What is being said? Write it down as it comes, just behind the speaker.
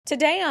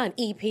Today on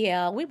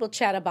EPL, we will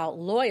chat about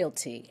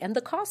loyalty and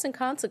the costs and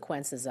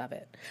consequences of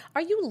it.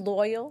 Are you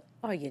loyal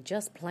or are you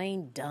just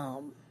plain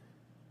dumb?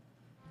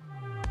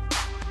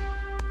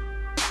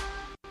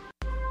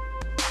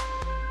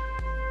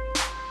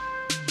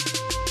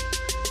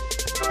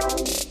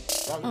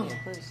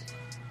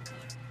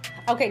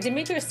 Okay,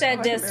 Demetrius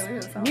said this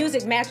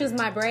music matches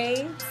my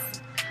braids.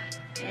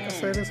 I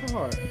said it's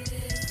hard.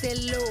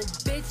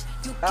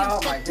 Oh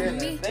my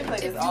goodness. They play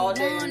this all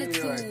day in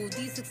New York. Who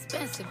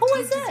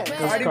is that?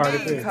 That's Cardi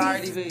B.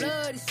 Cardi B.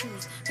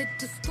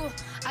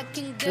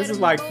 This is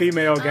like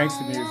female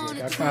gangster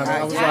music.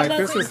 I was like,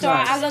 this is So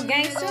I nice. look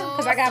gangster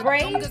because I got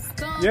braids?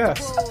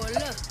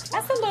 Yes.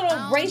 That's a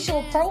little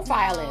racial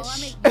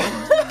profile-ish.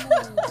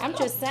 I'm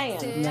just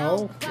saying.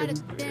 No,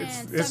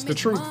 it's the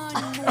truth.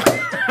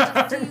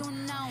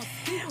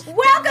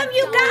 Welcome,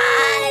 you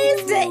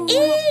guys, to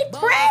Eat,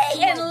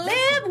 Pray, and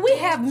Live. We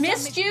have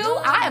missed you.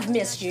 I have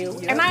missed you.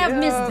 And I have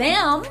missed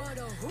them.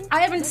 I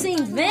haven't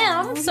seen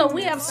them, so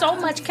we have so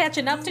much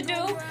catching up to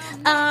do.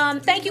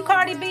 Thank you,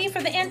 Cardi B,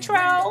 for the intro.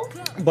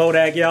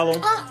 Bodak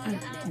Yellow.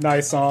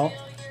 Nice song.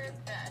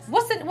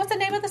 What's the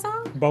name of the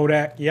song?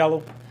 Bodak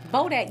Yellow.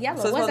 Bodak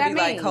Yellow. So it's What's supposed to that be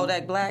mean? like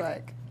Kodak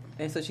Black.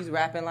 And so she's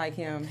rapping like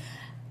him.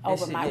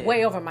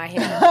 Way over my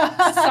head.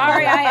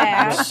 Sorry, I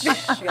asked. You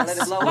gotta let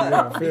it blow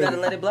up. You gotta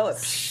let it blow up.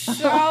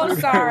 So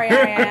sorry, I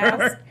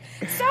asked.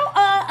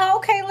 So,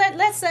 okay,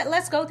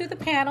 let's go through the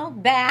panel.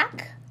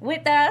 Back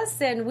with us,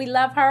 and we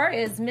love her,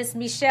 is Miss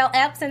Michelle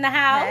Epps in the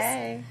house.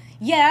 Hey.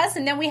 Yes,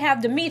 and then we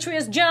have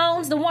Demetrius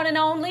Jones, the one and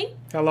only.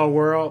 Hello,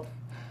 world.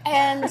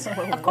 And,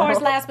 of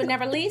course, last but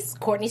never least,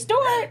 Courtney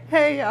Stewart.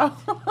 Hey, y'all.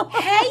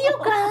 Hey, you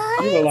guys.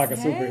 You look like a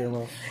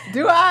superhero.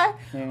 Do I?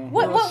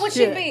 What would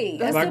she be?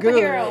 A Like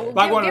superhero?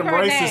 Like one of Give them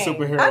her a racist name.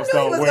 superheroes, I knew he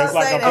though, was where it's gonna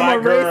like say a that. black I'm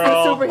a racist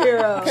girl.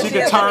 superhero. She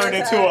could turn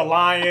into a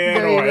lion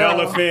There or you an go.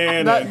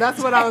 elephant.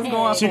 That's what I was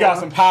going for. She got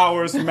some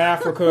powers from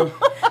Africa.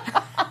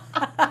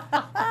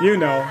 You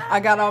know. I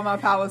got all my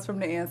powers from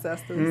the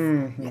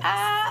ancestors.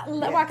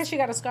 Why? Because she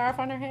got a scarf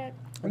on her head?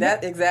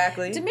 That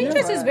exactly.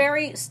 Demetrius Yeah. is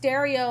very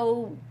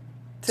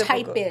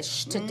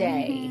stereotypish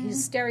today.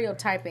 He's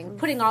stereotyping,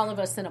 putting all of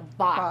us in a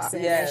box.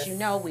 And Yes. as you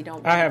know, we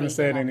don't. I haven't be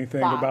said in a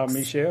anything box. about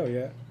Michelle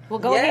yet. Well,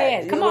 go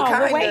ahead. Come on,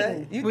 we're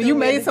waiting. Well, you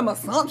made some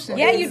assumptions.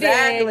 Yeah, you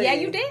Exactly. did. Yeah,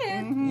 you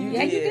did.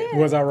 Yeah, you did.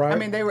 Was I right? I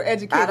mean, they were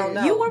educated. I don't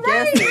know. You were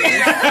right.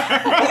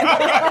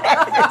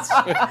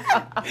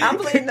 I'm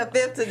pleading the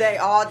fifth today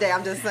all day.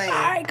 I'm just saying. All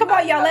right, come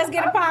on, y'all. Let's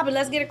get it popping.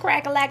 Let's get it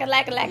cracking, lacking.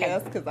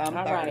 Yes, because I'm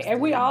All right, thirsty.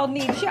 and we all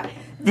need shot.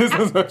 This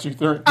is what you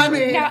think. I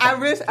mean, Now-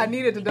 I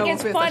needed to double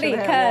It's fist. I funny should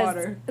have had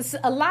water. because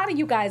a lot of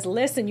you guys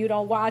listen, you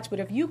don't watch, but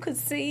if you could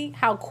see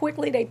how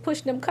quickly they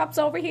push them cups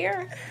over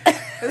here. It's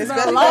been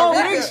gonna a be long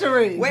like week, that.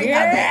 Cherie. Wait,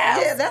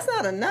 Yes. that's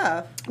not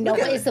enough. No,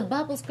 Look at it's the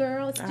bubbles,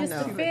 girl. It's just know. the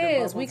Let the fizz.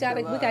 bubbles We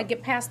fill gotta up.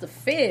 get past the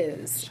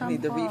fizz. We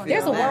need the refill.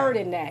 There's a now. word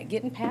in that.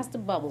 Getting past the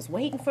bubbles,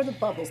 waiting for the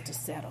bubbles to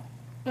settle.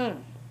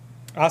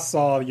 I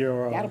saw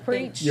your Gotta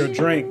preach. your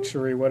drink,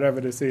 Cherie, whatever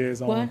this is,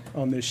 What?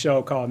 on this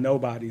show called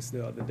Nobodies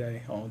the other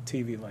day on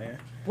TV Land.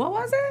 What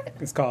was it?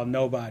 It's called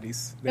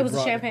Nobodies. They It was a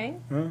brought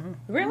champagne. Uh-huh.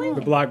 Really? The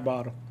black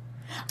bottle.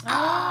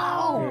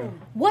 Oh, Yeah.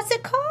 what's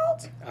it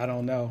called? I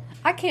don't know.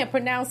 I can't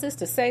pronounce this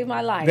to save my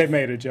life. They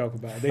made a joke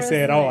about it. They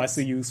said, "Oh, I Prisoners.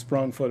 see you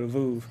sprung for the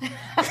Vouv."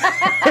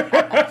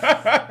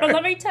 But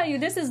let me tell you,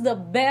 this is the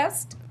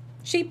best,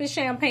 cheapest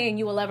champagne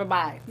you will ever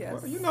buy.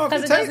 Yes. You know,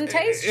 Because it doesn't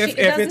taste cheap.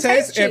 if it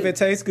tastes cheap. if it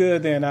tastes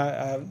good, then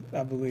I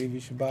believe you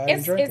should buy it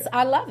and drink it.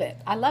 I love it.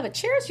 I love it.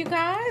 Cheers, you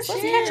guys.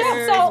 Let's Cheers.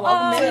 catch up.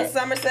 Welcome So, to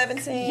Summer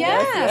 17.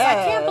 yes, I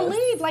Yes. can't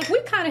believe, like, we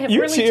kind of have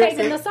You really cheers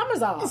taken it. the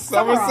summers off.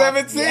 Summer off.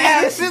 17.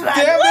 Yes, She's she's like,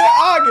 damn near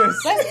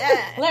August.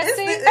 Let's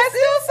see. It's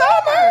still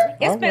summer.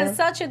 It's been Okay.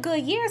 such a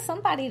good year.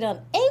 Somebody done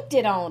inked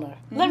it on her.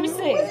 Let me see.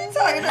 What are you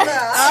talking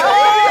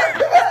about?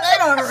 They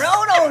done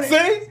rode on it.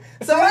 See?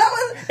 So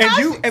that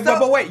was.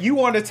 But wait, you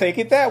want to take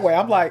it that way?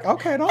 I'm like,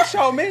 okay, don't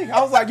show me. I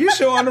was like, you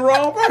showing the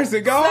wrong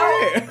person. Go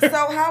ahead. So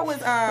how was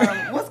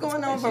what's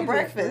going on for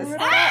breakfast?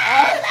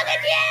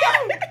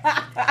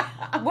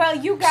 Well,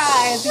 you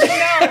guys, you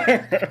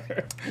know,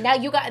 now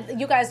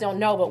you guys don't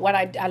know, but what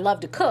I love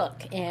to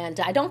cook, and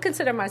I don't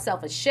consider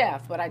myself a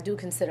chef, but I do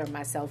consider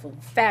myself a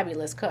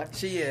fabulous cook.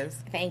 She is.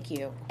 Thank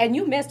you. And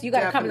you missed. You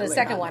got to come to the Definitely,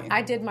 second honey. one.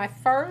 I did my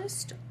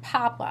first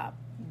pop-up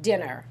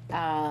dinner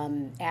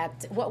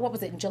at what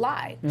was it in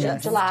July?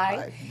 Yes.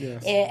 July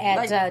Yes. at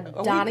Like a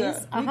week Donnie's.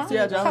 ago.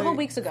 Yeah, a couple Johnny,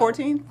 weeks ago.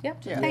 14? Yep.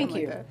 Yeah, Thank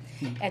something you.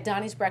 like At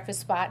Donnie's breakfast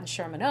spot in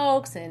Sherman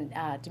Oaks, and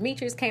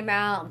Demetrius came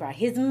out and brought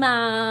his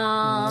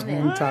mom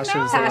and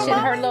Tasha's, Tasha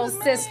and her little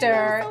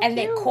sister, and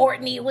then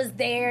Courtney was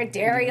there,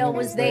 Dario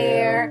was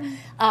there,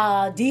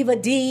 Diva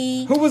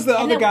D. Who was the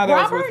And other then guy that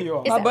was Robert? with you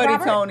all? Is My it buddy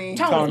Robert? Tony.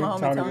 Tony, My homie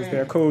Tony was Tony.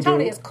 there. Cool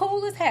Tony dude. is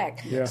cool as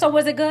heck. Yeah. So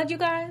was it good, you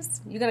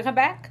guys? You gonna come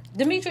back?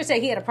 Demetrius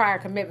said he had a prior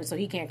commitment, so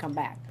he can't come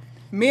back.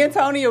 Me and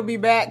Tony will be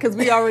back because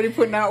we already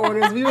putting out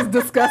orders. We was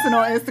discussing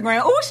on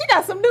Instagram. Oh, she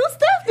got some new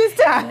stuff this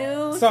time.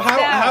 New So how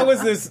stuff.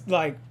 is this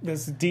like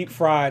this deep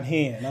fried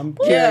hen? I'm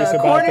Yeah, curious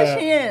about Cornish that.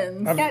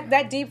 hens.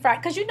 that deep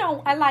fried? Because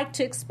I like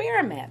to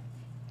experiment.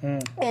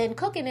 And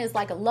cooking is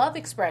like a love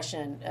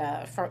expression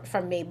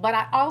from me, but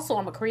I also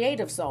am a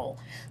creative soul.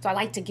 So I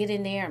like to get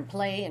in there and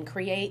play and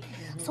create.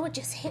 So it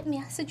just hit me.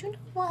 I said, you know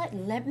what?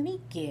 Let me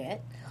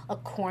get a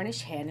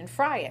Cornish hen and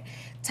fry it.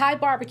 Thai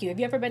barbecue. Have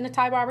you ever been to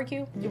Thai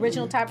barbecue? The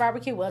original Thai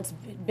barbecue? Well, it's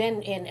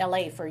been in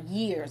LA for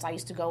years. I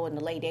used to go in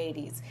the late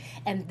 80s.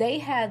 And they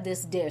had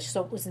this dish,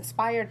 so it was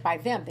inspired by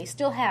them. They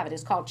still have it.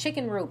 It's called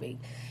Chicken Ruby.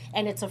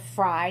 And it's a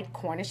fried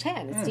Cornish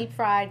hen. It's deep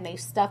fried, and they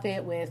stuff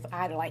it with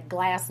either like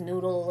glass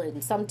noodle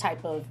and some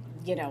type of,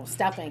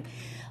 stuffing.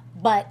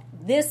 But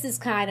this is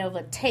kind of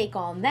a take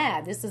on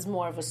that. This is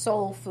more of a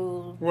soul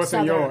food What's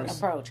in Southern yours?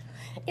 approach.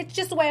 It's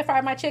just the way I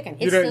fry my chicken.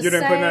 You It's didn't the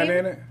put nothing same-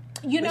 in it?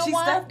 You know she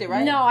what? stuffed it,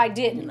 right? No, I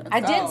didn't. I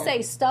didn't Oh.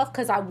 say stuff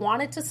because I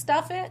wanted to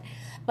stuff it.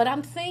 But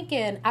I'm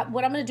thinking,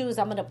 what I'm going to do is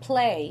I'm going to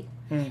play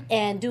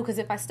and do, because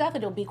if I stuff it,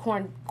 it'll be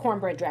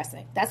cornbread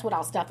dressing. That's what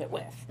I'll stuff it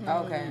with.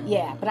 Okay.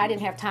 Yeah, but I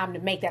didn't have time to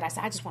make that. I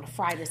said, I just want to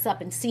fry this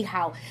up and see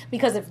how,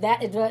 because if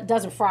it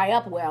doesn't fry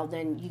up well,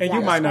 then you And you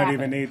gotta might not scrap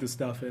even it. need the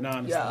stuff in,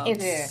 honestly. Yeah.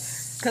 It's,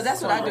 Yeah. Because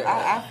that's what I do.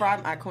 I fry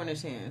my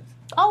Cornish hens.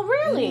 Oh,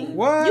 really?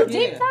 What? You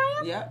deep fry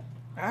them? Yep.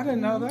 I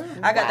didn't know that.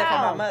 I got that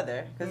from Wow. my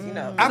mother. Because,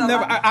 I've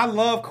never. I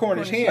love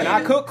Cornish hen.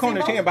 I cook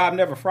Cornish hen, but I've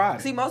never fried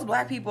it. See, most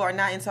black people are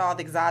not into all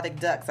the exotic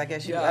ducks, I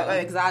guess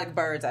exotic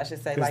birds, I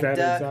should say. Is like that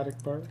duck. an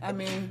exotic bird? I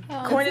mean,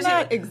 Cornish it's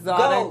not hen- exotic,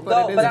 Go,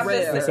 but it but is I'm just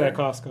rare. It's at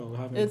Costco.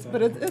 I haven't It's tried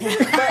but it.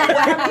 it's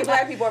How many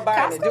black people are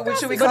buying it?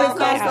 Should we But call it's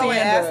not Costco and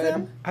ask standard.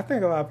 them? I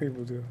think a lot of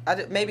people do.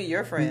 Maybe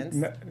your friends.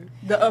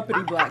 the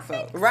uppity black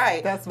folks.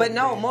 Right, That's what but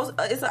no, it is. most.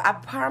 I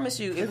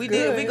promise you, if we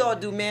good. go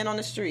do men on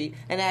the street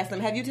and ask them,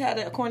 "Have you had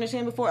a Cornish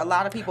hen before?" A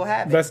lot of people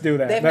have. Let's do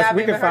that. They've Let's- not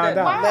we even can heard find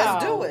of it. out.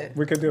 Let's Wow. do it.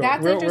 We could do That's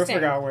it. We'll interesting.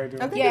 figure out a way to do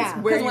I it. think Yeah. it's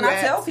where Because you when I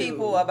at, tell too.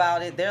 people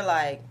about it, they're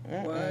like,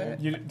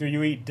 What? Do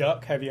you eat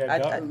duck? Have you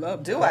had duck? I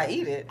love do duck. I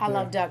eat it? I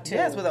love duck too.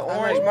 Yes, with an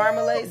orange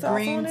marmalade sauce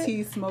Green on it.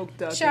 tea smoked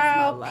duck.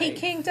 Child, is my life.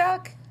 Peking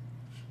duck.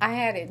 I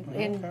had it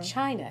in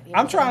China. It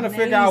I'm was trying to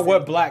figure out amazing.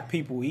 what black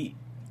people eat.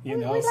 You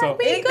know, we so like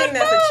meat. Anything Good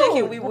that's a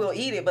chicken, food. we will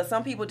eat it. But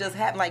some people just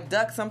have like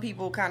duck. Some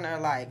people kind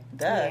of like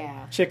duck.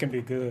 Yeah. chicken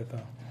be good though.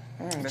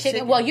 The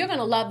Chicken. Well, you're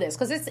gonna love this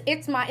because it's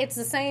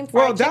the same fried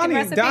Well, chicken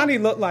recipe. Donnie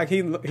looked like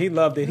he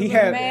loved it. He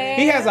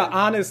has an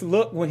honest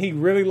look when he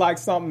really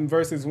likes something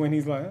versus when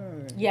he's like.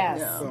 Yes.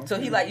 Yeah. So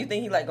you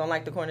think he gonna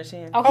like the Cornish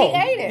hen? Oh, he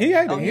ate it. He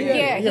ate it. Oh, He yeah,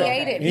 ate it. He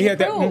ate it. He He had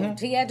that- approved. mhm.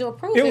 He had to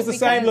approve it. It was the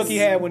same look because- he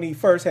had when he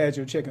first had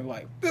your chicken.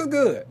 Like, this is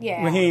good.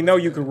 Yeah. When he didn't know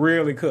you could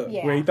really cook.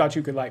 Yeah. Where he thought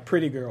you could like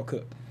pretty girl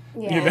cook.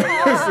 Yeah. You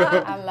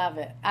know? I love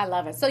it. I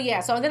love it. So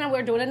so then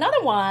we're doing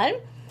another one.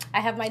 I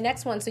have my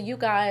next one. So you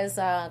guys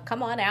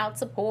come on out,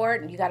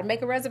 support, and you got to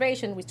make a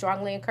reservation. We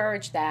strongly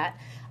encourage that.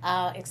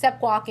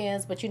 Except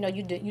walk-ins, but you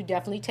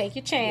definitely take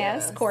your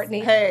chance, Yes. Courtney.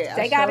 Hey, I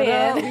they got showed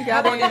up. in. We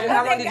How got long did you,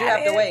 how long They did you got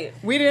have to in. wait?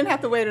 We didn't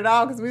have to wait at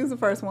all because we was the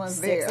first ones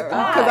 6 there.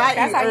 o'clock. Because I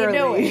That's eat how you do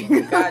early.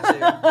 it. Got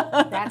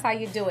you. That's how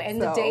you do it.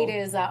 And the So- date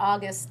is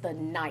August the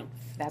 9th.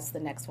 That's the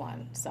next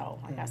one. So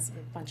I got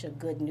a bunch of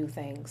good new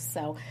things.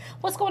 So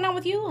what's going on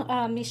with you,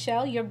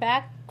 Michelle? You're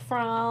back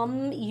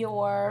from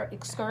your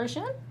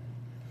excursion?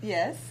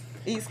 Yes.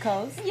 East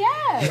Coast.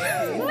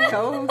 Yes.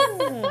 Coast.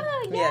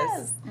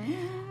 Yes.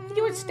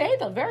 You would stay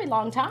a very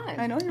long time.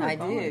 I know you were I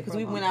gone did for because a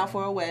we long went out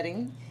for a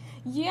wedding.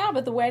 Yeah,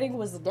 but the wedding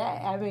was a day.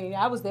 I mean,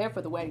 I was there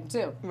for the wedding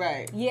too.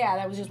 Right. Yeah,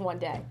 that was just one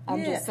day. I'm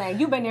Yeah. just saying.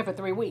 You've been there for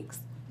 3 weeks.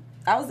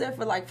 I was there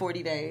for like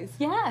 40 days.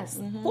 Yes.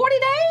 40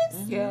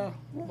 days? Yeah.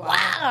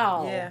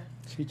 Wow. Yeah.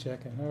 She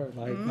checking her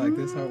like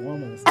this her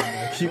woman or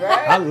something.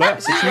 Like, I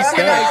left. She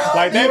stayed.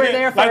 Like You were they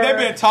there been, like they for-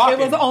 been talking.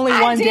 It was only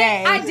one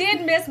day. I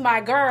did miss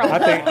my girl. I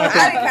think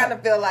I didn't kind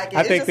of feel like it. I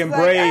It's think just them like,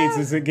 braids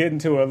is getting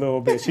to her a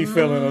little bit. She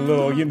feeling a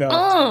little, you know.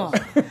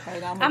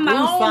 I'm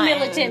my own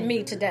militant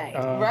me today.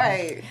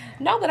 Right.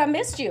 No, but I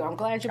missed you. I'm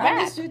glad you're I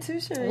back. missed you too,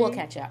 Sheree. We'll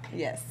catch up.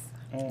 Yes.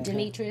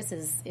 Demetrius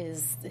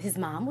is his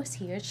mom was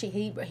here.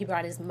 He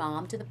brought his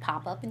mom to the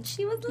pop up, and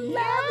she was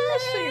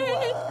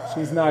lovely.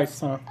 She's nice,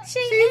 huh?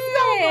 She's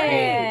so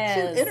great.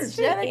 She's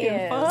energetic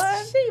and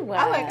fun. She was.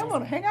 I'm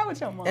gonna hang out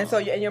with your mom. And so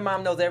your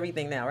mom knows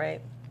everything now,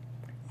 right?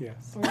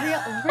 Yes. real,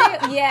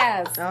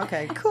 yes.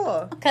 Okay,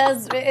 cool.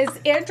 Because it's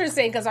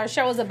interesting because our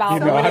show is about You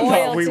know, I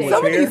thought we loyalty. was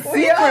Some of here. these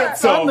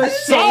secrets on the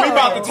So we show.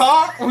 about to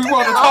talk? We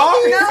want to No,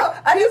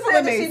 talk? I just People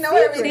said that in she they know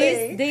secrets.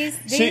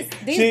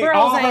 everything. These girls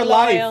all ain't her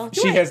loyal. life,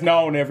 she has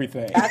known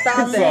everything. I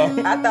thought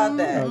that. I thought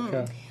that.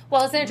 Okay.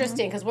 Well, it's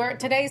interesting because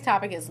today's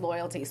topic is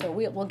loyalty, so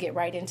we'll get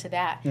right into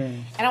that.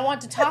 And I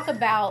want to talk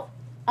about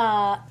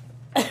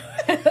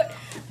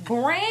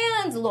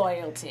brand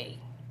loyalty.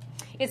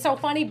 It's so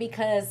funny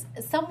because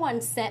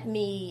someone sent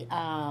me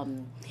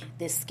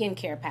this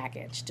skincare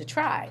package to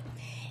try,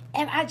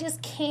 and I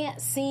just can't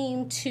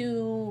seem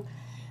to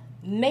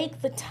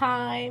make the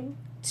time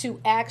to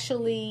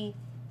actually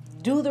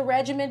do the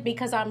regimen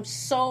because I'm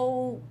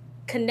so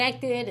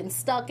connected and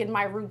stuck in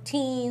my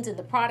routines and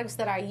the products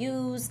that I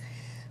use.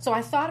 So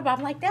I thought about,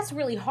 I'm like, that's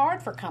really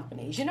hard for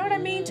companies. You know what I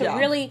mean? To Yeah.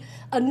 really,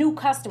 a new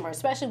customer,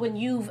 especially when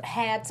you've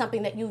had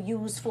something that you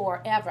use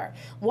forever.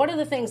 One of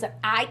the things that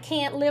I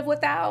can't live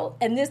without,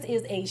 and this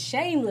is a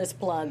shameless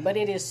plug, but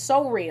it is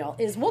so real,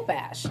 is Whoop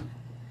Ash.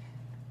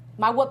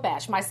 My Whoop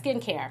Ash, my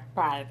skincare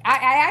product.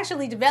 I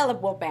actually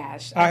developed Whoop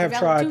Ash. I have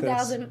developed tried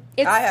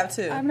this. I have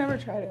too. I've never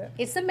tried it.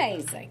 It's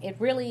amazing. It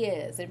really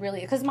is. It really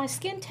is. Because my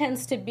skin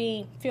tends to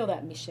be, feel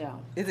that,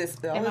 Michelle. Is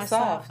it Am I it's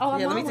soft? soft? Oh,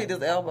 yeah, I'm let me on see it.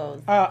 those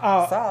elbows.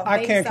 I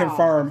Baby can soft.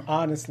 confirm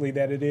honestly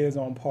that it is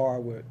on par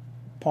with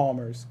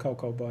Palmer's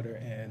cocoa butter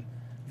and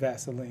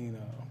Vaseline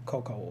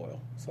cocoa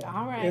oil. So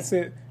All right.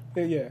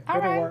 yeah, All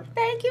it'll right. work.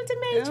 Thank you,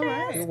 Demetrius. All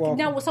right. You're welcome.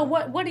 No, so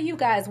what do you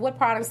guys, what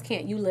products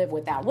can't you live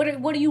without?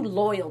 What are you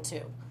loyal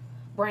to,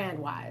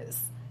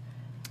 brand-wise?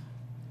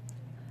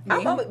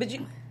 I'm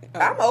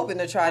open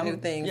to try new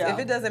things. yeah. If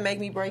it doesn't make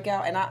me break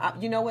out, and I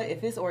you know what?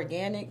 If it's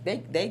organic, they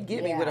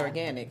get me with Yeah.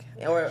 organic,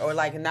 or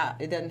like not.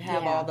 It doesn't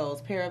have Yeah. all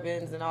those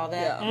parabens and all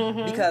that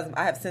Yeah. because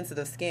I have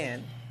sensitive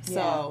skin.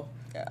 So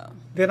Yeah.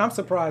 Then I'm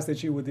surprised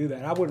that you would do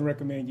that. I wouldn't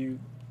recommend you.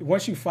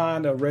 Once you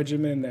find a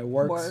regimen that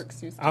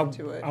works, You stick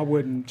to it. I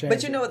wouldn't change.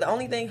 But you know what? The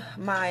only thing,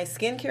 my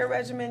skincare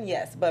regimen,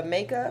 yes. But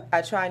makeup,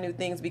 I try new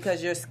things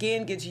because your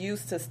skin gets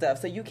used to stuff.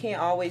 So you can't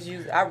always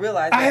use. I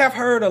realize I that. have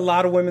heard a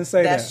lot of women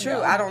say That's that.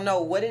 true. I don't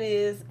know what it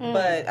is,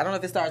 but I don't know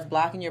if it starts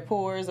blocking your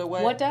pores or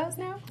what. What does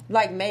now?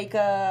 Like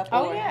makeup.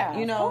 Oh, or, yeah,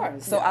 you of know.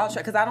 course. So I'll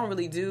try because I don't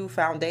really do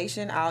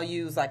foundation. I'll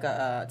use like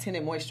a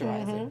tinted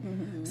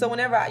moisturizer. So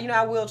whenever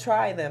I will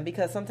try them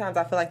because sometimes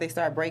I feel like they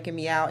start breaking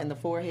me out in the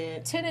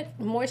forehead. Tinted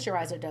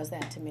moisturizer does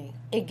that to me.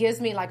 It gives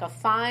me like a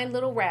fine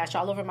little rash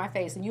all over my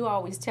face, and you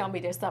always tell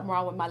me there's something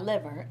wrong with my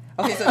liver.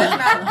 Okay, so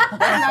that's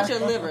not your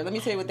liver. Let me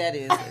tell you what that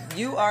is.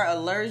 You are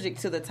allergic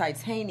to the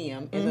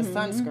titanium in the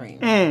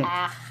sunscreen.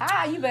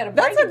 Aha, you better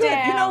break That's a it good.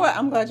 down. You know what?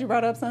 I'm glad you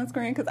brought up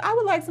sunscreen because I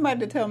would like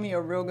somebody to tell me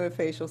a real good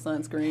facial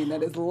sunscreen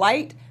that is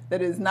light,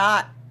 that is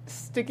not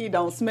sticky,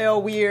 don't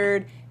smell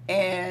weird,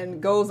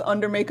 and goes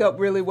under makeup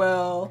really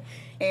well.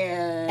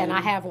 And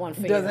I have one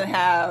for you. doesn't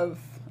have.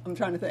 I'm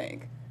trying to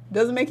think.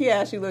 Doesn't make you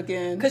ashy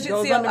looking. Because you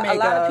goes see, a under lot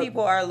makeup. of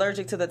people are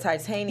allergic to the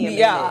titanium.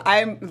 Yeah, in it.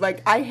 I'm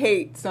like I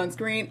hate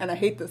sunscreen and I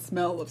hate the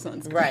smell of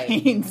sunscreen.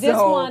 Right. This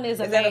So, one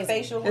is Is amazing. that a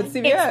facial one? It's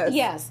CVS.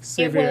 Yes,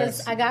 it CVS.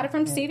 was. I got it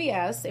from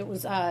CVS. It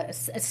was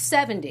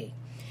 70.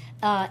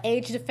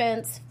 Age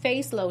Defense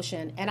face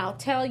lotion, and I'll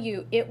tell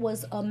you, it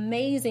was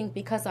amazing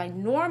because I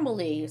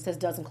normally, it says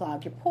doesn't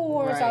clog your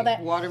pores, all Right.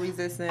 that. Water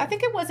resistant. I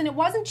think it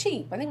wasn't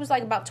cheap. I think it was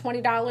like about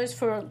 $20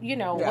 for,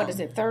 Yeah. what is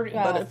it,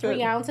 But if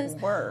 3 it ounces.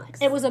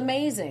 works. It was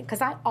amazing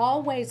because I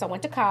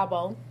went to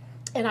Cabo,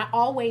 and I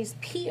always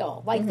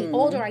peel. Like the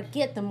older I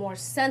get, the more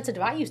sensitive.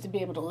 I used to be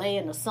able to lay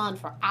in the sun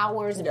for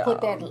hours and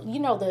put that,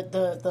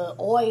 the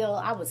oil.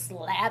 I would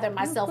slather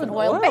myself in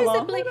oil.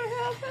 Basically,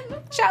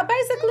 child,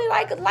 basically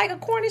like a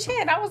Cornish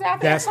hen. I was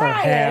out there That's her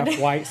frying. half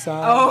white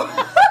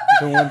side.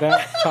 Doing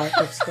that type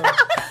of stuff.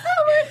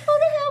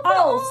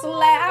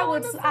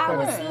 I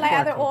would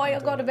slather oil,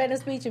 go to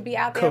Venice Beach, and be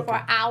out there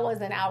for hours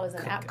and hours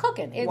and hours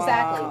cooking.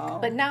 Exactly. Wow.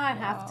 But now I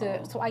have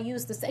to. So I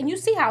use this, and you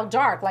see how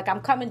dark. Like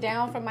I'm coming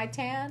down from my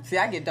tan See,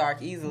 I get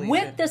dark easily.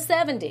 with the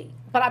 70.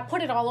 But I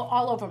put it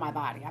all over my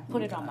body. I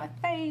put it on my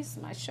face,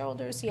 my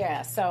shoulders.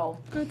 Yeah. So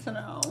Good to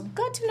know.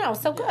 good to know.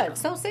 So good.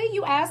 So see,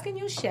 you ask and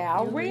you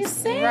shall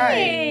receive.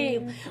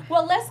 Right.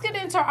 Well, let's get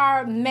into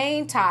our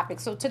main topic.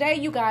 So today,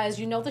 you guys,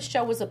 the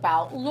show is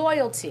about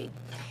loyalty.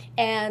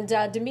 And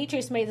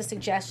Demetrius made the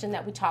suggestion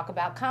that we talk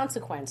about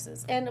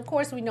consequences. And of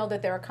course, we know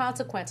that there are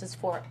consequences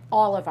for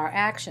all of our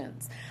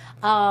actions.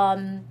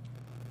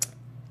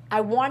 I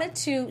wanted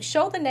to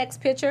show the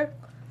next picture,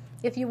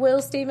 if you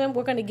will, Stephen.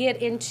 We're going to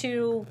get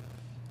into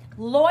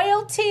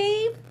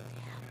loyalty.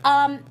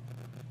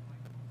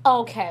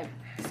 Okay.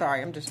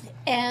 Sorry, I'm just.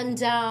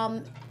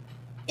 And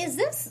is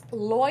this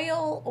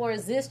loyal or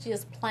is this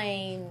just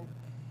plain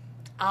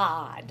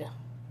odd?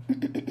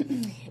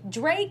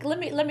 Drake, let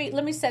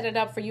me set it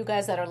up for you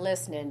guys that are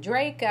listening.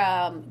 Drake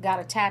got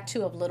a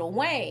tattoo of Lil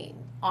Wayne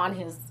on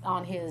his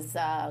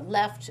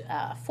left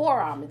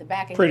forearm in the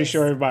back of Pretty his.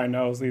 sure everybody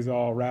knows these are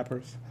all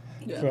rappers.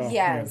 So,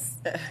 Yes.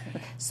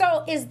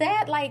 So is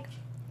that like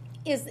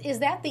is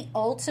that the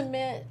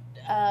ultimate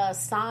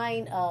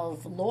sign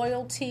of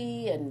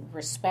loyalty and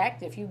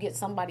respect if you get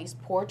somebody's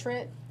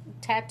portrait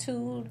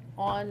tattooed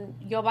on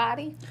your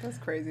body? That's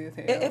crazy as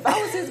hell. If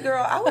I was his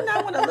girl, I would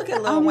not want to look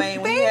at Lil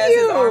Wayne when he thank has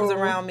his you. arms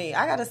around me.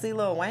 I got to see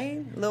Lil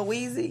Wayne, Lil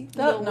Weezy.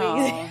 No.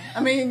 I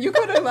mean, you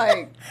could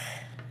have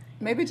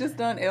maybe just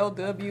done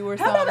LW or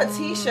How something. about a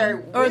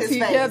T-shirt Or with his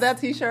face? yeah, that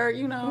T-shirt,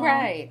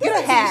 Right. Get Get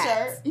a a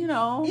hat, T-shirt. Get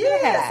Yeah,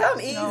 a hat.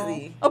 something you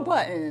easy. A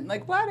button.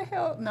 Like, why the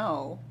hell?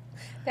 No.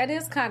 That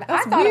is kind of.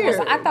 That's I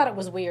weird. thought it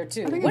was weird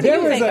too. think What do it's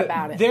you There is think a-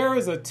 about it? There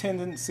is a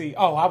tendency.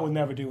 Oh, I would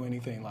never do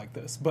anything like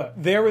this. But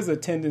there is a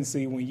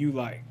tendency when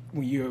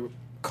you're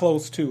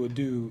close to a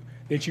dude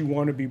that you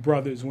want to be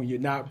brothers when you're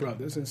not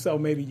brothers, and so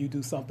maybe you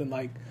do something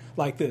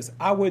like this.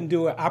 I wouldn't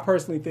do it. I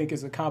personally think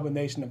it's a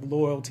combination of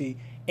loyalty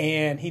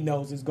and he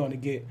knows it's going to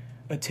get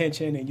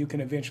attention, and you can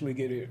eventually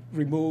get it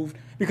removed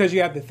because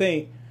you have to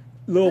think.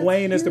 Lil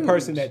Wayne is the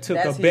person that took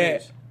That's a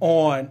bet huge.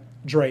 on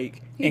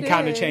Drake and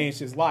kind of did. changed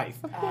his life.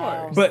 Of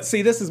course. But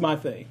see, this is my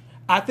thing.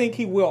 I think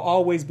he will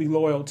always be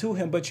loyal to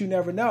him, but you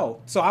never know.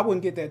 So I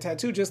wouldn't get that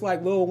tattoo, just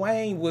like Lil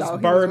Wayne was So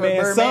he was with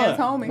Birdman's son.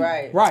 homie.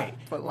 Right. Right.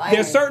 For life.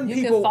 There's certain You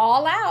people. can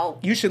fall out.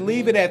 You should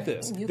leave it at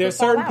this. You There's could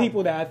fall certain out.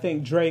 people that I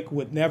think Drake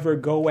would never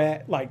go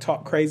at, like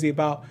talk crazy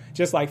about,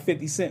 just like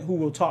 50 Cent, who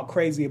will talk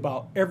crazy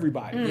about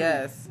everybody.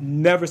 Yes.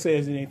 Never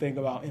says anything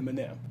about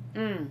Eminem.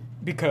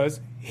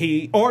 Because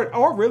he,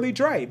 or really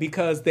Dre,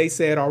 because they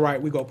said, all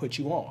right, we go put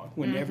you on,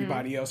 when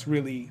everybody else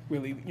really,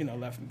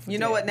 left him for You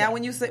know dead. what? Now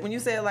when you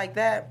say it like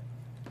that,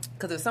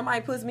 because if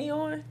somebody puts me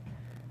on,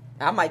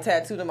 I might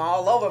tattoo them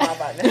all over my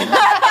body.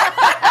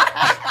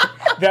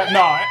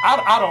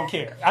 I don't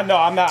care. I know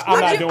I'm not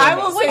doing I that.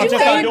 will say I'm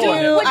just thank not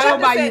doing you. it. I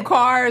will buy you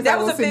cars. That I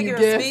will was a send you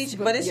figure of gifts, speech,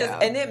 but it's just, yeah.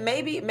 and then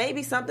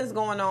maybe something's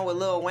going on with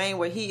Lil Wayne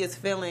where he is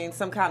feeling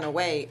some kind of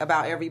way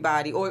about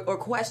everybody or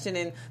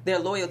questioning their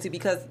loyalty.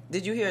 Because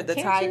did you hear the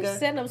Can't you Tyga?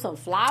 send them some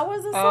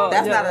flowers or Oh, something?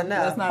 That's yeah, not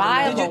enough. That's not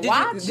Buy enough. him a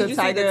watch? Did you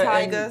see the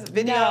Tyga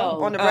video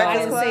No, on the I Breakfast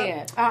didn't Club?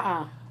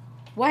 see it.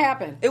 What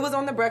happened? It was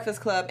on the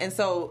Breakfast Club, and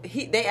so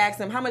they asked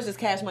him, "How much does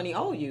Cash Money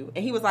owe you?"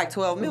 And he was like,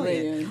 $12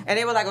 million. Million. And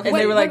they were like, "Okay." And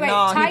they were like,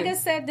 "Nah, he Tyga didn't."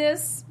 said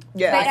this.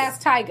 Yes. They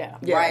asked Tyga.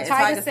 Yeah. Right, and Tyga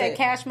Tyga said said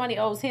Cash Money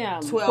owes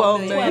him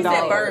 $12 million. He said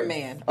 $12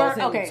 Birdman owes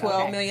him Okay,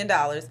 $12 okay. million.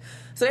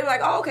 So they were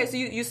like, "Oh, okay, so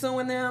you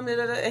suing them?"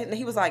 And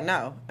he was like,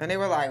 "No." And they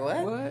were like,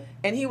 "What?" What?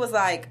 And he was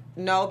like,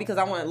 "No, because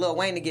I wanted Lil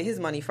Wayne to get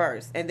his money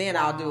first, and then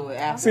I'll do it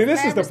after." See, this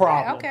Okay, is the respect.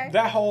 problem. Okay.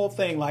 That whole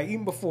thing, like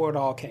even before it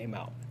all came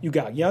out, you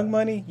got Young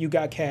Money, you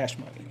got Cash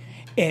Money.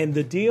 And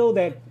the deal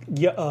that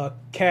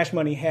Cash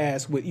Money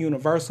has with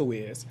Universal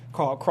is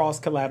called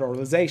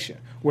cross-collateralization,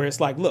 where it's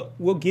like, look,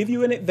 we'll give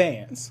you an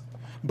advance,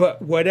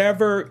 but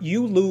whatever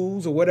you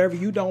lose or whatever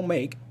you don't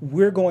make,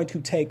 we're going to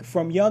take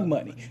from Young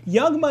Money.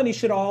 Young Money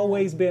should have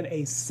always been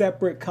a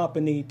separate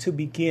company to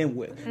begin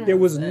with. There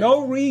was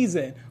no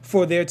reason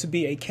for there to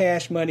be a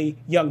Cash Money,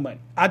 Young Money.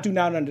 I do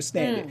not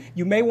understand it.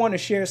 You may want to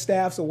share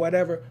staffs or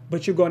whatever,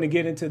 but you're going to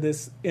get into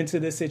this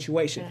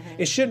situation.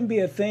 It shouldn't be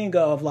a thing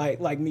of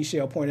like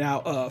Michelle pointed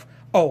out of,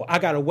 oh, I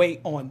got to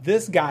wait on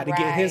this guy to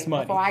get his Right,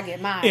 money. before I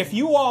get mine. If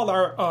you all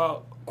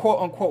are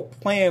quote unquote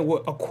playing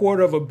with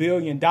 $250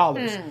 million,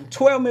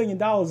 $12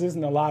 million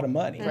isn't a lot of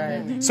money.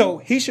 Right. So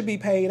he should be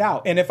paid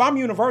out. And if I'm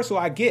Universal,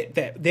 I get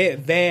that they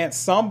advance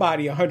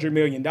somebody $100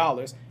 million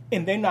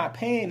and they're not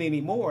paying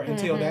anymore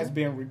until that's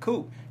been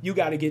recouped. You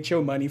got to get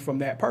your money from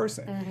that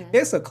person.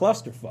 It's a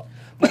clusterfuck.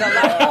 But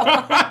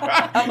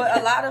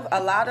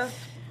a lot of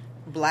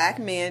black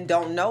men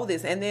don't know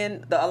this, and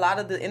then a lot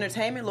of the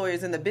entertainment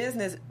lawyers in the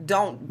business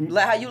don't.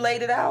 How you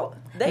laid it out,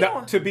 they Now,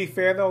 don't. to be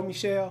fair, though,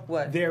 Michelle,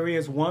 What? there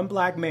is one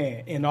black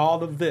man in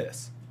all of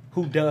this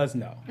who does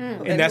know.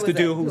 And And that's who the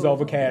is dude that? who's Who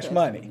over is Cash Cash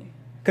Money. Money?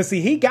 Because,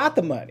 see, he got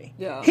the money.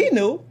 Yeah. He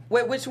knew.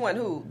 Wait, which one?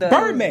 Who? The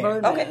Birdman.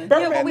 Birdman. Okay,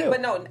 Birdman yeah, knew.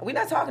 but no, we're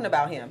not talking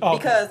about him Okay.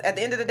 because at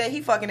the end of the day, he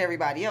fucking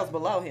everybody else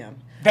below him.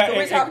 That- So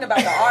we're talking about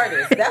the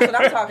artist. That's what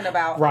I'm talking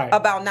about. Right.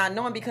 About not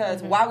knowing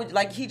because why would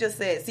like he just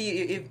said?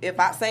 See, if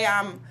I say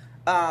I'm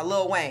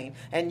Lil Wayne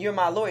and you're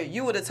my lawyer,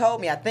 you would have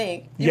told me. I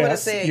think you would have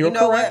Yes, said, you're you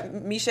know correct.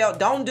 what, Michelle,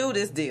 don't do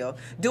this deal.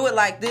 Do it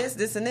like this,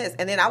 this, and this.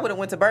 And then I would have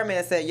went to Birdman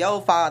and said, yo,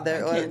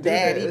 father or can't do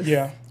daddy. this.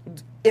 Yeah.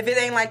 If it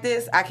ain't like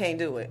this, I can't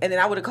do it. And then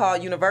I would have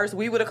called Universal.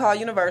 We would have called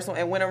Universal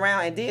and went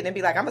around and did and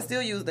be like, I'm going to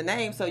still use the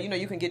name so,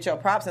 you can get your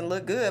props and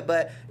look good,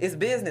 but it's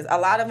business. A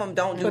lot of them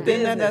don't do But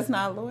then business. that's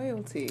not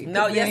loyalty.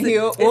 No, Then yes,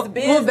 he'll- it's well,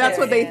 business. that's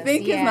what they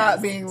think Yes, is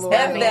not being it's loyal.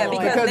 F that,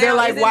 because they're now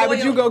like, is it why would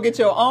loyal? you go get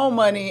your own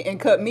money and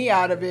cut me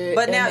out of it?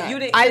 But And now you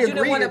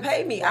didn't want to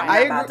pay me. I'm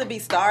not about to be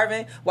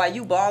starving while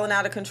you balling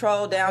out of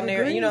control down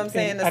there. agree. You know what I'm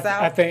saying? The I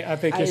South.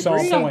 think you're so on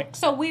agree. point.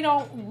 So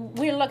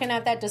we're looking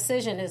at that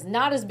decision as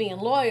not as being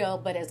loyal,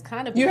 but as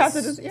kind of You being have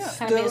to just- yeah.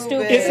 kind of being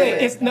Stupid.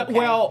 stupid. It's not, Okay.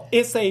 well,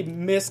 it's a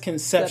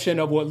misconception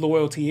of what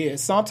loyalty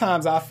is.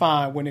 Sometimes I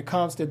find when it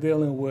comes to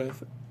dealing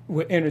with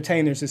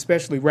entertainers,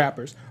 especially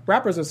rappers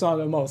are some of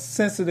the most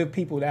sensitive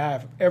people that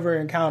I've ever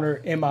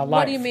encountered in my life.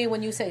 What do you mean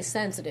when you say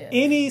sensitive?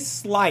 Any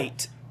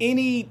slight,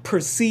 any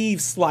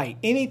perceived slight,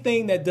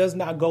 anything that does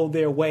not go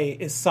their way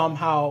is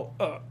somehow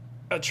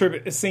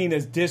seen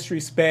as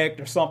disrespect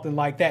or something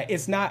like that.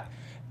 It's not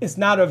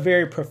a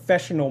very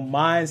professional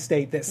mind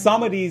state that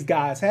some of these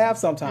guys have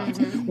sometimes,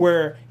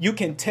 where you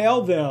can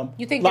tell them.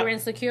 You think like, they're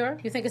insecure?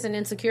 You think it's an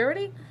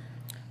insecurity?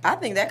 I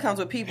think that comes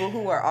with people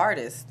who are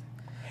artists.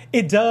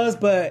 It does,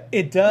 but like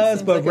it's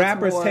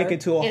rappers more- take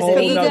it to a Is whole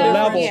it ego? nother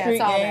level. Yeah,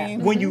 it's all that.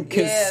 game. When you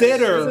Yeah,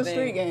 consider it's a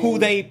street game. who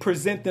they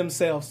present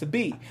themselves to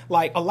be.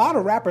 Like, a lot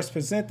of rappers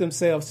present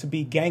themselves to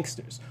be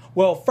gangsters.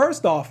 Well,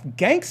 first off,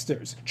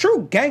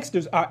 true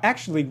gangsters are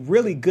actually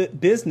really good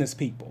business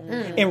people.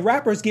 And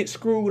rappers get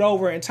screwed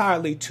over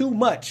entirely too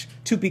much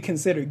to be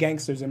considered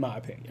gangsters, in my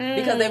opinion.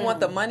 Because they want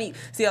the money.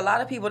 See, a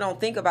lot of people don't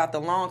think about the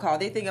long haul.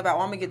 They think about,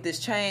 I'm going to get this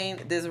chain,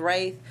 this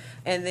Wraith,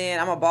 and then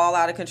I'm going to ball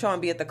out of control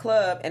and be at the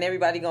club, and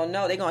everybody going to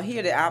know. They're going to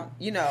hear that I'm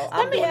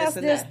Let me doing ask this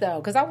and this that. though,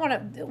 because I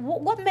want to.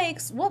 What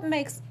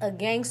makes a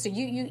gangster?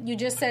 You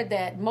just said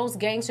that most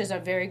gangsters are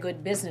very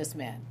good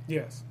businessmen.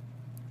 Yes.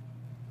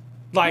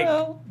 Like,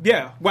 Well.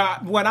 yeah. Well,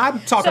 when I'm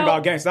talking So-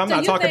 about gangster, I'm so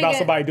not you talking about thinking-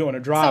 somebody doing a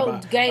drive-by.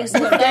 So gangster,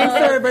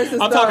 Gangster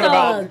versus I'm talking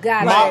about thug,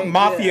 got it.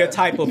 mafia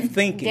type of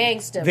thinking.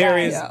 Gangster, There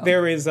right. is Yeah.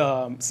 there is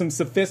some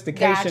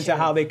sophistication Got to you.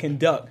 how they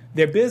conduct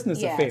their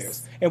business Yes.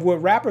 affairs. And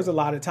with rappers, a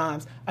lot of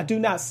times, I do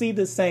not see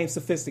the same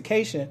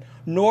sophistication,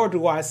 nor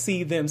do I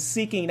see them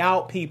seeking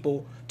out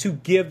people to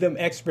give them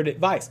expert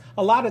advice.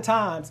 A lot of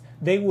times,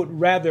 they would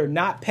rather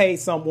not pay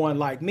someone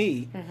like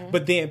me,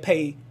 but then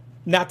pay.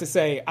 Not to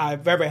say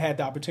I've ever had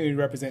the opportunity to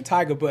represent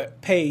Tiger,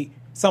 but pay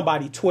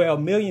somebody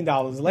 $12 million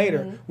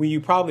later when you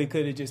probably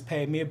could have just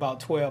paid me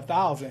about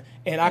 $12,000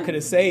 and I could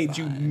have saved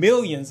you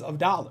millions of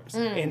dollars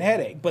in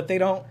headache. But they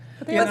don't.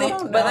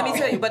 But let me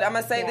tell you. But I'm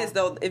gonna say Yeah. this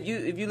though. If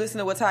you listen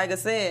to what Tiger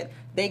said,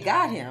 they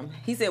got him.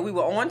 He said we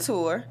were on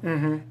tour,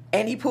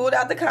 and he pulled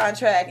out the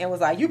contract and was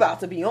like, "You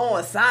about to be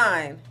on,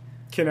 sign."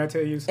 Can I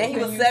tell you And something? he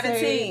was You say-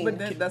 17. but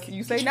then that's,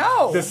 you say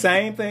no. The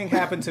same thing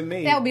happened to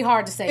me. That would be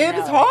hard to say. It's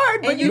no.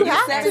 hard, but And you you're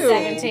have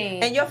 17,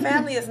 to. and your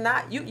family is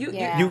not you.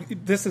 Yeah.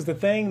 This is the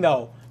thing,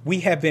 though. We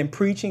have been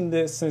preaching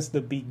this since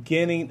the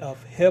beginning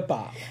of hip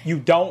hop. You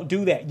don't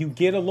do that. You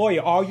get a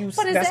lawyer. But is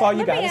That's all you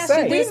let got me to ask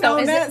say. you this, We've though. known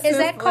Is, that is since,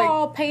 that like-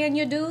 called paying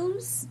your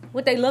dues?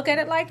 Would they look at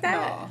it like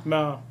that?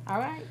 No. All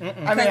right.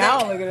 I mean, I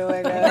don't look at it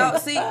like that. No,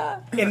 see,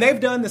 And they've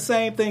done the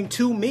same thing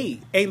to me.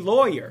 A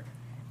lawyer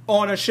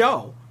on a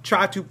show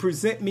tried to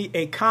present me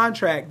a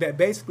contract that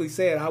basically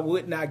said I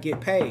would not get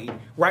paid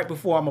right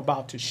before I'm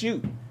about to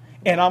shoot.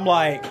 And I'm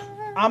like,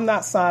 I'm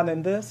not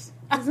signing this.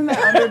 Isn't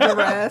that under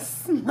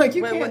duress? Like,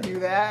 you Wait, can't what? do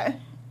that.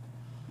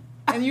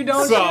 And you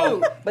don't So-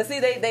 shoot. but see,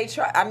 they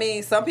try. I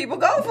mean, some people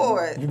go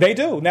for it. They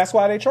do. And that's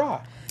why they try.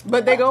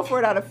 But they go for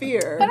it out of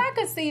fear. But I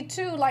could see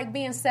too, like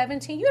being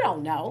 17. You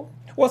don't know.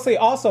 Well, see,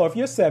 also, if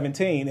you're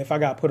 17, if I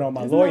got put on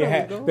my Isn't lawyer that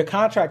hat, illegal? the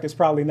contract is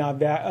probably not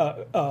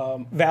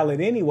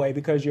valid anyway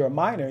because you're a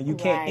minor and you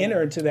can't Right.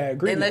 enter into that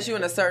agreement. Unless you're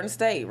in a certain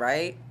state,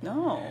 right?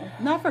 No,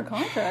 not for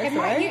contracts, It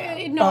might, right?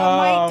 it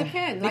might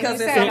depend. Like Because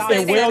you in said, some it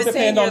states, will 17,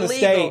 depend on you're the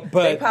legal. state,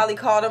 but- they probably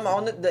called them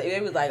on the.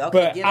 It was like, okay,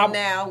 But get I- them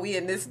now. We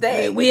in this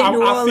state. We in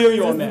New I feel Orleans,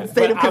 you on the that.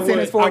 state But of I consent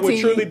is would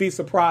 14. truly be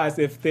surprised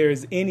if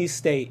there's any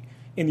state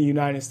in the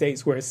United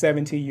States where a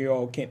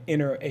 17-year-old can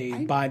enter a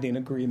binding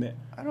agreement.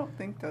 I don't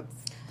think that's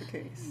the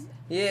case.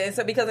 Yeah, and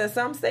so because in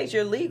some states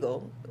you're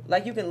legal,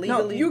 like you can No,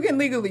 legally. you can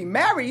legally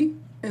marry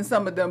in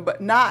some of them, but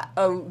not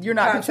you're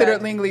not Contract.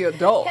 considered legally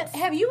adult.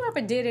 have you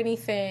ever did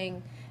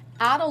anything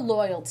out of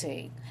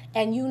loyalty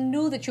and you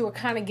knew that you were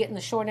kind of getting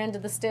the short end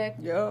of the stick?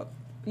 Yep.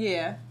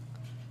 Yeah.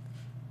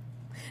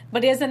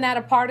 But isn't that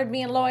a part of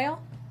being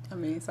loyal? I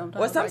mean, sometimes.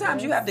 Well,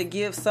 sometimes you have to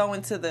give so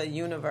into the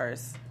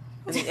universe,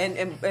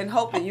 and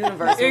hope the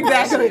universe. will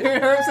Exactly. bless you.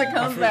 It hurts. It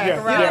comes back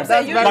Yeah, around. yeah.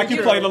 That's You- very Like you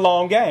true. play the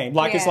long game.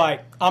 Like it's Yeah. like,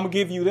 I'm going to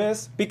give you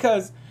this.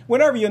 Because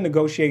whenever you're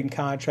negotiating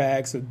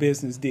contracts or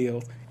business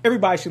deals,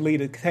 everybody should leave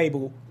the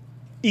table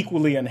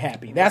equally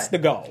unhappy. That's the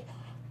goal.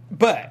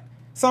 But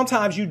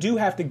sometimes you do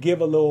have to give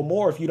a little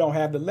more if you don't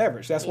have the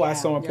leverage. That's why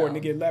it's so Yeah. important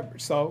Yeah. to get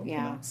leverage. So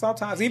Yeah.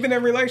 sometimes, even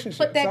in relationships.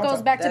 But that goes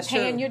sometimes- back to That's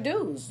paying true. your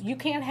dues. You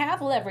can't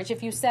have leverage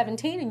if you're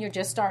 17 and you're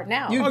just starting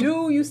out. You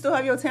do. You still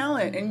have your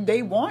talent, and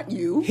they want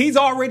you. He's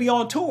already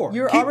on tour.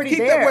 You're Keep- already keep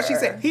there. What she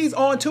said. He's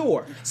on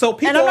tour. So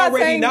people And I'm not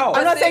already saying know.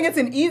 I'm not saying it's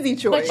an easy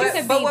choice. but you But-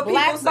 could but be what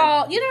people say-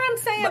 blackballed. You know what I'm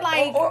saying? But-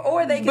 Like,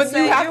 or they can But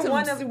say you have you're to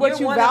one see of what you're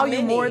you one of value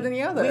many. more than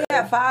the other. We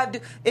have 5.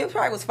 It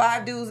probably was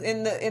 5 dudes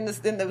in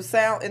the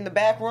sound in the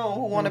back room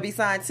who want to be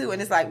signed too,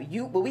 and it's like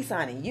you, but we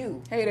signing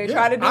you. Hey, they Yeah,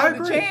 tried to do I it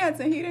with agree. Chance,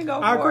 and he didn't go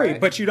I for agree,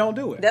 it. but you don't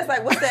do it. That's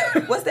like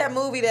what's that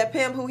movie that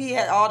pimp who he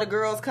had all the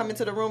girls come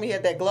into the room. He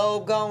had that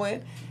globe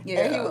going. Yeah.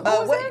 And he, Who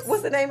was this?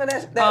 what's the name of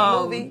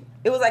that movie?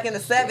 It was like in the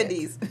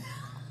 70s.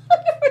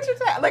 What you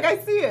saying? Like I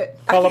see it.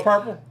 Color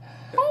Purple?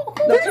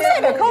 who Did you say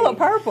pimp the color movie.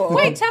 purple?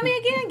 Wait, tell me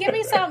again. Give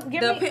me some.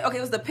 Give me. Okay,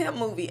 it was the pimp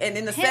movie, and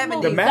in the Hit 70s.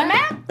 movie. The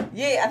Mac?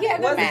 Yeah, I think Yeah,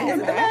 it the was. Mac. Is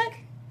it the Mac?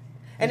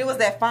 And it was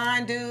that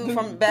fine dude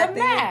from back The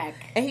then. Mac.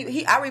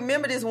 And I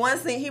remember this one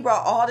scene. He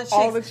brought all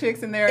the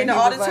chicks in there in and the he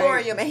was like-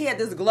 auditorium, and he had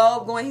this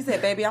globe going. He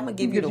said, "Baby, I'm gonna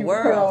give you Give the you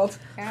world." world.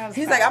 I was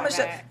He's like, "I'm gonna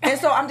show." Mac. And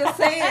so I'm just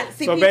saying.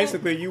 See, So people,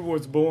 basically, you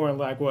was born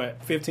like what,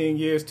 15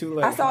 years too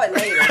late? I saw it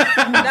later.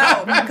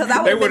 No, because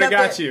I They would would've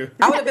have got you.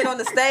 I would have been on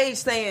the stage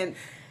saying,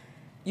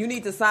 "You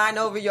need to sign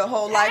over your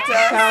whole life to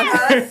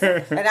us,"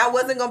 and I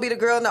wasn't gonna be the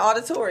girl in the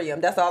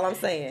auditorium. That's all I'm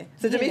saying.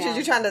 So, Demetrius, Yeah.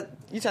 you trying to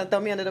throw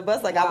me under the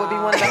bus like I would be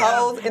one of the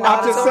hoes in the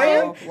I'm just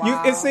auditorium? saying,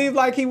 it seemed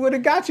like he would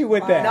have got you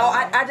with that. No,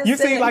 I just You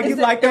said seem like you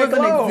it's like a- that it was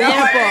an globe.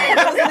 example.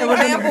 It was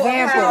an example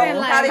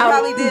of how they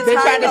probably did They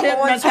tried to Tiger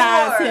on hypnotize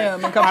tour. him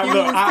and I, confuse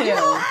look,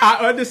 him. I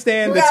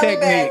understand the You got me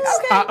back. techniques.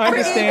 Okay, I we're even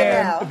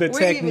understand now. the We're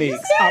even.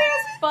 techniques. That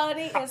is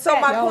funny. as So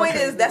heck. my Y'all point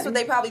crazy. is, that's what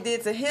they probably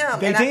did to him.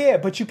 They and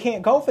did, but you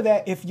can't go for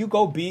that if you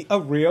go be a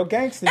real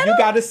gangster. You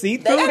got to see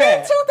through And in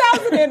that.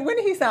 2000, when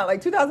did he sound?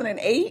 Like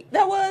 2008?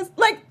 That was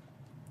like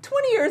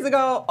 20 years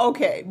ago,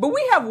 okay, but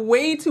we have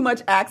way too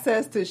much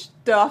access to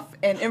stuff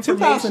and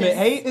information.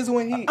 2008 is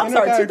when he. I'm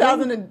sorry,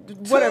 2000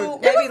 and whatever.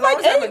 Maybe It was long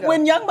like time 8 ago.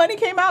 when Young Money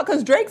came out,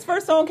 because Drake's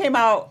first song came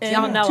out in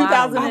Y'all know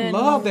 2000. I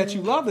love that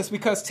you love this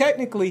because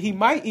technically he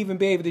might even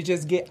be able to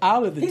just get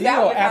out of the He's deal.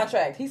 out of the after-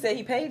 contract. He said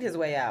he paid his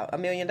way out, $1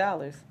 million.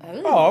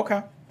 Oh,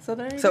 okay. So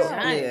there you So go.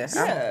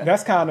 yeah.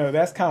 That's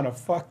kind of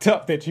fucked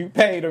up that you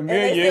paid $1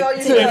 they million still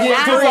use to it get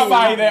as to free.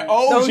 somebody that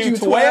owes Owes you you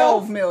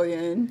 12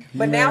 million.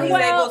 But now he's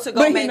Well, able to but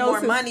go he make knows more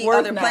his money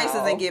worth other places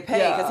now. and get paid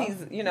Yeah. because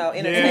he's, He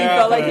entertaining.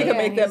 felt like he Yeah, could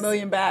make that he's-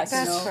 million back.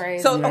 That's you know?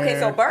 crazy. So okay,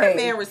 so Birdman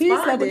Hey, responded.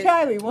 he slept with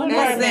Kylie. One And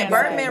Birdman said, got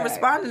Birdman that back.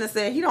 responded and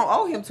said he don't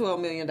owe him $12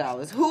 million.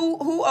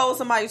 Who owes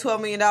somebody $12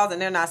 million and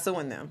they're not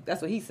suing them?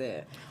 That's what he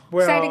said.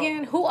 Well, Say it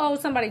again. Who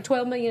owes somebody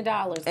 $12 million?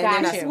 And then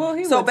Got that's- you. Well,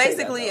 he so would say that,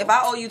 basically, though. if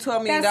I owe you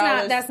 $12 million,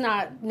 That's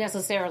not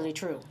necessarily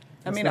true.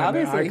 I mean, not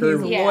bad. I obviously agree he's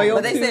with you. loyal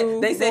but they to said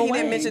Lil he didn't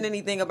Wayne. mention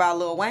anything about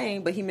Lil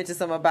Wayne, but he mentioned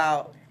something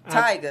about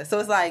Tyga. So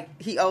it's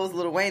like he owes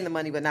Lil Wayne the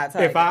money, but not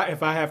Tyga.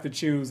 if I have to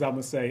choose, I'm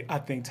gonna say I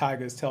think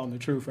Tyga is telling the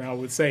truth, and I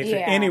would say Yeah.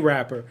 to any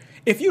rapper,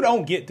 if you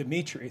don't get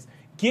Demetrius,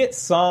 get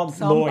some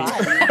lawyer.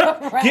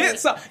 Somebody. Get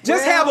some.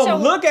 Just have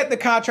them look at the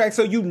contract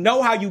so you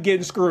know how you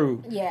getting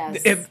screwed. Yes.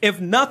 If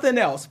nothing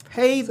else,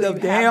 pay the you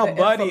have damn the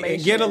buddy and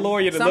information. get a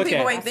lawyer to Some look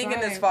people at. ain't thinking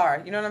That's this right.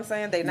 far. You know what I'm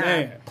saying? They not.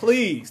 Man,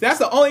 please. That's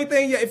the only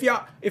thing. If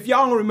y'all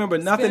don't remember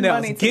nothing Spend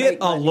else, money to get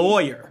make a money.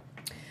 lawyer.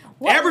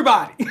 Well,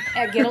 Everybody.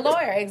 Get a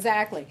lawyer,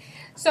 exactly.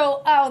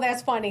 So,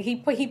 that's funny. He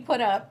put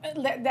up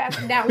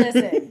that. Now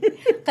listen,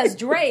 because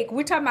Drake,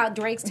 we're talking about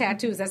Drake's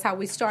tattoos. That's how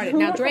we started.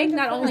 Now Drake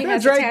not only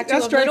has Drake- a tattoo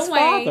that's of Drake's Lil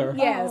Wayne, father.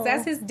 yes,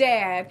 that's his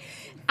dad.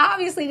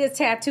 Obviously, this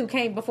tattoo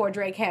came before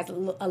Drake has a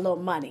little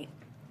money.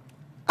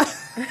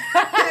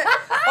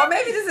 Or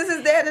maybe this is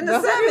his dad in the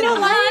That's what you 70s. know,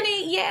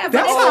 Money, yeah.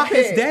 That's but how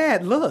okay. his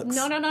dad looks.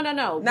 no.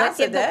 Not But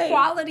the today.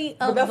 quality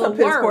of That's the a piss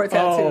poor work.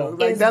 tattoo. Oh.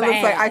 Like is that looks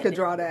like bad. I could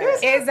draw that.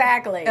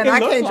 Exactly. And It I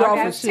looks can't like draw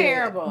for that's shit.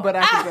 terrible. But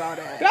I can draw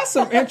that. That's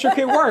some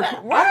intricate work.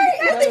 Right?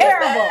 That's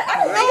terrible.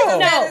 I think his No.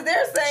 dad is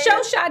there saying.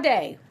 Show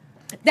Sade.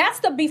 That's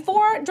the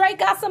before Drake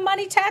got some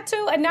money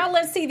tattoo, and now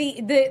let's see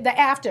the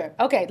after.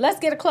 Okay, let's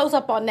get a close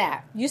up on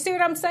that. You see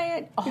what I'm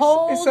saying? A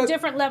whole it's a-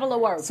 different level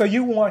of work. So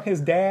you want his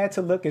dad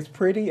to look as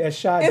pretty as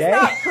Sade? It's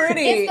not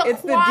pretty. it's the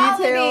It's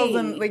quality. the details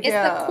and like it's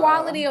the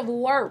quality of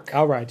work.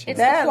 I'll write you. It's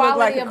That the looked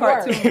quality like a of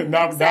work. cartoon.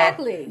 Now-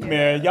 Exactly.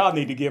 Man, y'all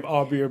need to give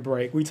Aubrey a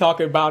break. We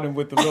talking about him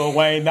with the Lil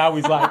Wayne. Now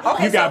he's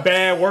like, you got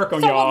bad work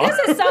on So y'all. well,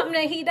 this is something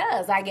that he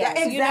does, I guess.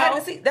 Yeah, You exactly.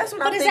 know? See, that's what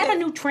but I'm is thinking. that a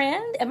new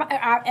trend? Am I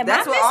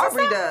That's what missing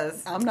Aubrey something?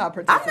 does. I'm not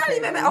I'm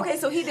participating. not even. Okay,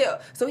 so he did.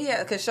 So he had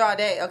because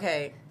Sade.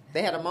 Okay,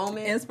 they had a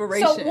moment.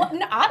 Inspiration. So what,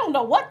 no, I don't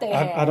know what they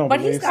had, I don't but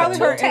he's believe got so.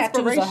 two Her tattoos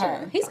of her.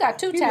 inspiration. He's got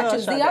two He loves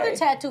tattoos. The Sade. other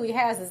tattoo he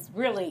has is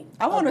really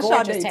I want a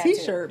gorgeous Sade tattoo.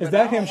 t-shirt. Is but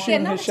that I him don't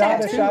shooting Yeah, his another shot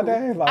at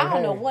tattoo. Sade? Like, I don't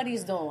hey. know what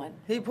he's doing.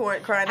 He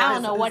crying I out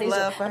don't know his what he's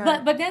love for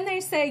her. but then they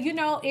say, you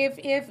know, if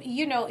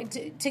you know,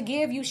 to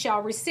give you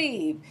shall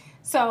receive.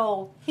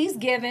 So he's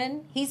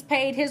given, he's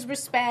paid his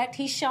respect,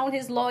 he's shown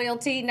his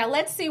loyalty. Now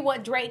let's see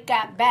what Drake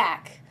got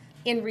back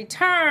in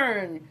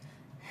return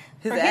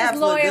his for abs his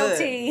look good.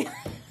 loyalty.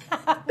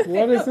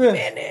 What is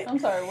this? I'm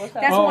sorry. What's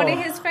that? That's Oh. one of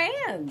his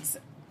fans.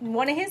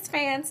 One of his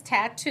fans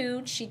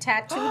tattooed. She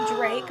tattooed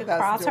Drake That's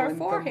across her doing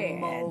the forehead.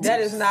 most.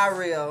 That is not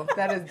real.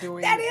 That is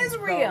doing. That is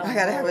real. I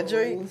gotta have a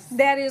drink.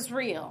 That is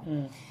real.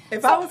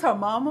 If I was her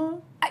mama,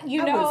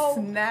 You I know,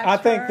 would snatch I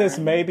think her. this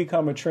may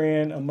become a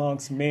trend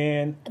amongst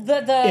men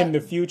the in the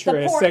future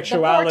as the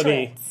sexuality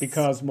portraits.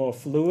 becomes more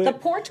fluid. The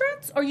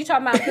portraits? Or you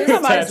talking about this? Talking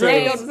about Tattoos.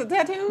 Drake Drake? goes to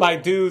tattoo.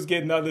 like dudes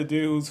getting other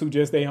dudes who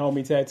just they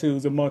homie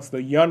tattoos amongst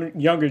the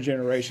younger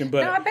generation,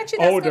 but No, I bet you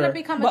that's older. going to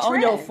become a but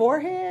trend. on your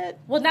forehead,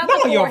 Well, not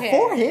Not the on your forehead.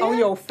 forehead. on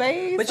your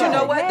face. But you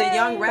know what? The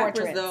young Hey.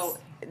 rappers Portraits. though,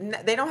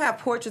 they don't have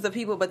portraits of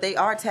people, but they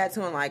are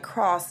tattooing like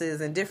crosses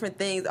and different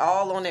things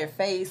all on their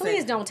face. Please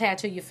and, don't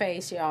tattoo your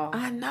face, y'all.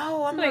 I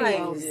know. I'm Please,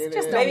 like,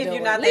 just don't maybe do if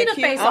you're it. not Leave that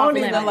the cute. face I don't off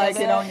even limits. like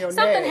it on your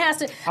Something neck. has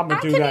to. I'ma I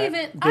do can that. even.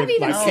 Get I've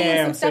even like seen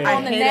Cam some stuff said.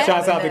 on the I hate neck.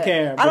 Shouts out to neck.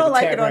 Cam. I don't with the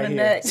like tat it on right the here.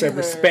 neck Said either.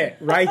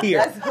 respect right here,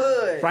 That's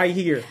hood. right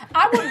here.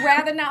 I would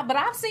rather not, but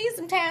I've seen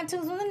some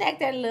tattoos on the neck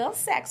that are a little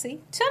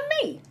sexy to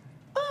me.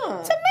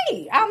 To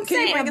me, I'm Can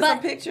saying, you bring us but some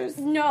pictures?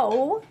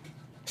 no.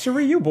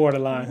 Cherie, you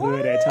borderline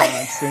hood at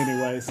times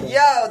anyway. So. Yo,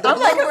 the I'm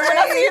like, blue when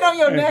I see it on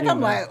your Yeah, neck, you I'm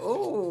know. like,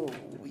 ooh,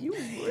 you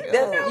real.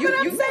 That's- But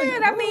I'm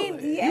saying, I mean,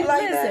 yeah, You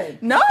like that? listen.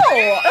 No,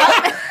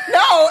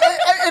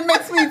 it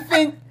makes me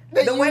think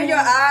that The way you- your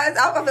eyes,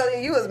 I feel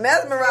like you was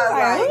mesmerized.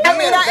 Like, I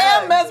mean, I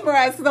am yeah,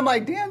 mesmerized because I'm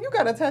like, damn, you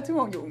got a tattoo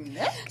on your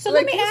neck. So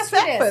Like, let me you ask you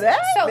set this. for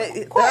that? So,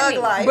 Thug Courtney,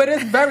 life. But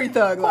it's very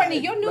thug. Courtney,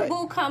 your new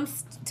boo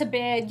comes to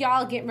bed.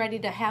 Y'all getting ready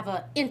to have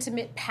an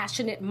intimate,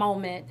 passionate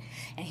moment,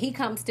 and he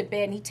comes to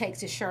bed and he takes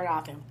his shirt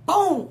off, and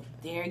boom,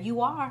 there you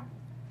are.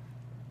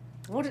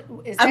 What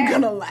is that? I'm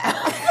gonna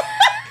laugh.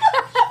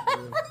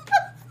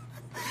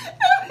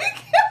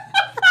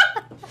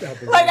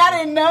 Like I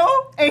didn't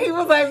know, and he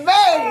was like, "Babe,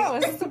 Oh,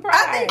 it's a surprise.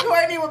 I think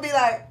Courtney would be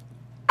like,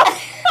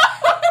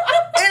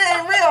 it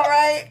ain't real,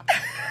 right?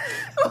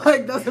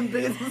 Like that's the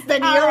biggest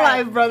mistake of All your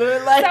right. life, brother.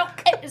 Like,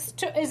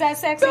 So is that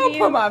sexy to don't you?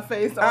 put my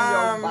face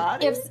on your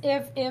body.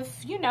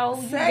 If you know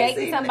you Sexy.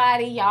 dating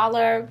somebody, y'all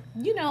are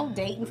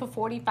dating for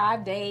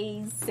 45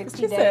 days, 60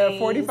 She days, said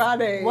 45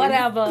 days.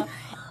 whatever,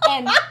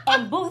 and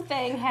Boo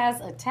Thing has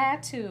a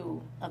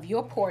tattoo of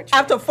your portrait.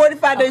 After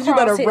 45 days, you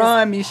across better his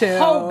run,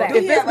 Michelle. whole back.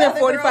 If it's been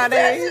 45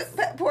 days,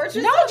 Portraits?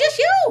 No, just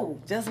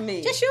you. Just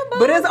me. Just you, Boo.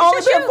 but it's only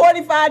Just been you.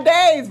 45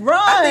 days. Run.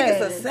 I think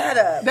it's a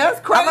setup. That's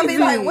I'm gonna be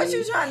crazy. like, what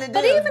you trying to do?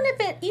 But even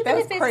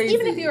That's crazy.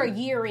 if you're a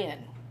year in,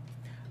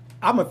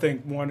 I'm gonna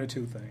think one or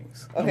two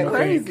things. Okay, I'ma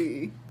think,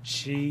 Crazy.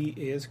 she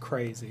is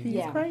crazy.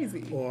 Yeah. It's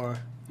crazy. Or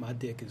my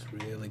dick is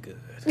really good.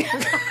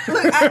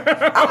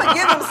 I'm gonna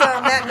give him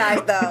some that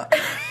night though.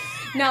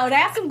 no,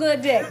 that's some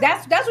good dick.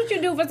 That's what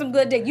you do for some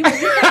good dick. You put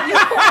it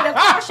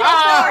across your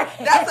heart.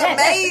 That's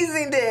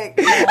amazing, dick.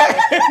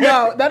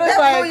 No, that is That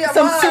blew like your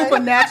some mind.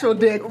 supernatural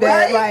dick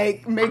that Right?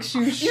 like makes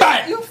you You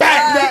fly. you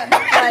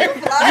start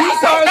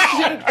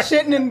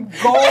shitting in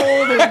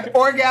gold and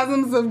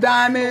orgasms of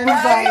diamonds.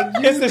 Right?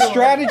 Like, you It's a doing-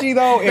 strategy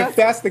though. If That's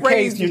that's the case,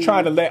 crazy. you're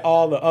trying to let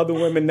all the other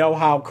women know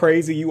how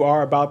crazy you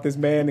are about this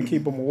man and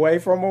keep them away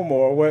from him,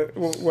 or what?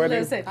 What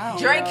is? Listen,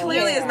 Drake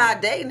clearly is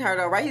not dating her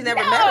though, right? He's never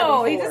met her no,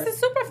 before. he's just a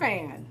super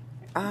fan.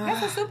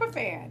 That's a super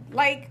fan.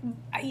 Like,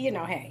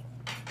 hey,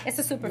 it's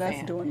a super That's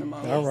fan. doing the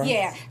most. All right.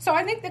 Yeah. So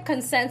I think the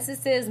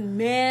consensus is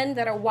men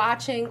that are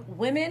watching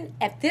women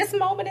at this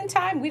moment in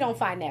time, we don't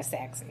find that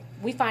sexy.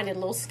 We find it a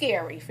little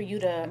scary for you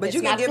to. But it's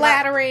you can not get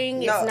flattering.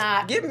 No, it's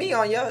not. Get me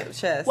on your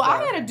chest. Well,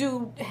 though. I had a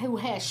dude who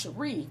has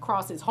Cherie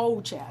across his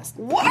whole chest.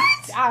 What?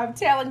 I'm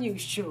telling you,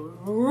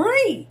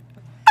 Cherie.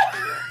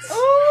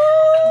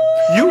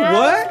 You I was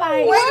what?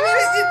 like, Wait a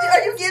minute,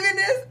 are you giving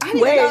this? I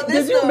didn't Wait, know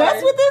this did you story.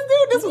 mess with this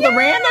dude? This was a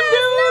random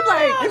dude?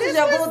 Like, This is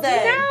your boo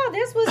thing. No,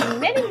 this was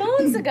many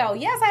moons ago.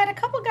 Yes, I had a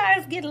couple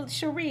guys get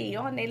Cherie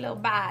on their little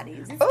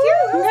bodies. It's Ooh,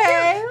 cute.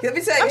 okay. Let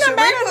me tell you, I'm not Cherie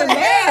mad at put the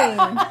hair. name.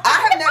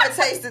 I have never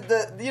tasted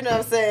the, you know what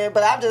I'm saying,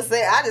 but I'm just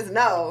saying, I just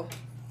know.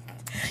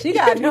 She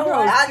got You know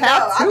Negroes I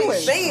know, I be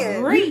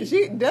tattooing.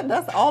 seeing.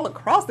 That's all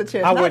across the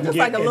chest. I not wouldn't just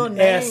get like a little an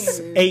name.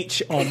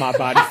 SH on my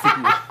body for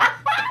you.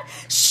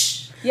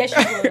 Yes,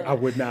 you would. I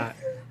would not.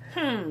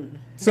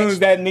 Soon as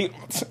that need,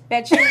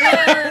 Bet you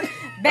would.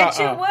 Bet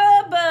you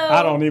would, boo.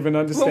 I don't even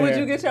What understand. would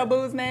you get your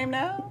boo's name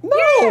now?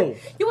 No,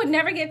 You would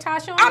never get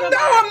Tasha on I'm your no,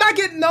 body. I'm not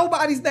getting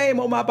nobody's name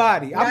on my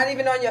body. Not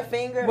even on your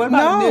finger. What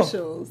about No,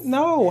 initials?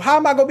 no. How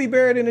am I gonna be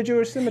buried in a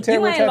Jewish cemetery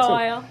You with ain't a tattoo?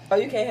 loyal. Oh,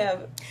 you can't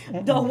have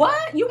it. The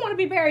what? You want to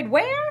be buried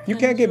where? You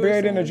can't get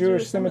buried in a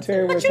Jewish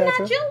cemetery with But a you're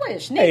tattoo. not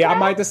Jewish. Hey, I Negro.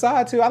 might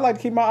decide to. I like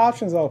to keep my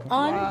options open.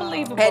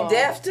 Unbelievable. At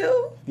death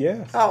too?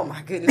 Yes. Oh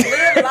my goodness.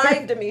 Live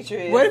life,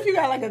 Demetrius. What if you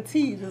got like a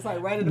T just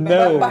like right at the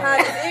No. back?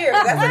 Behind his ears.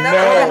 That's No.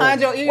 another.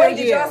 Behind your ear. Wait,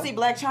 did yeah. y'all see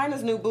Black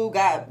China's new boo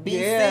got BC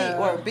Yeah.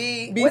 or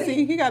B? what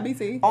BC. He got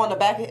BC. on the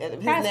back of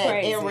his That's neck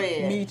crazy. in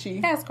red.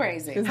 Michi. That's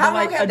crazy. It's How been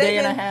long like have a they day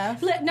and a been-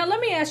 half. Now let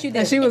me ask you this.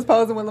 And she was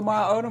posing with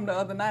Lamar Odom the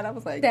other night. I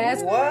was like,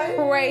 That's What?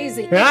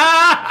 crazy. Can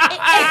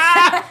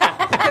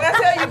I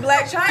tell you,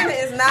 Black China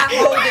is not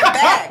holding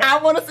back. I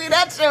want to see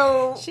that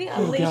show. She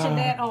unleashing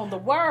that on the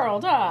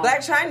world, huh?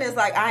 Black China is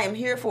like, I am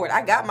here for it.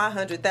 I got my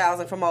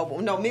 100,000 from Mobile.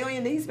 No,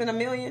 million. Did he spend $1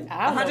 million?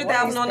 I don't know what he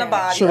 100,000 on the spent.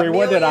 body. Sheree, $1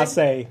 what did I million.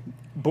 say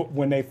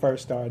when they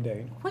first started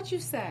dating? What you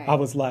say? I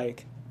was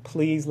like,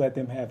 please let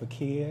them have a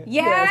kid.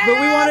 yes, But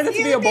we wanted it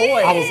to be a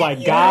boy. I was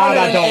like, God,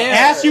 I don't Yeah.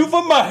 ask you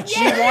for much.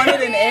 She wanted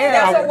an heir.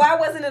 Yeah, so why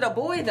wasn't it a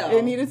boy though?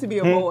 It needed to be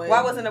a boy.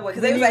 Why wasn't it a boy?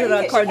 Because They they was like, needed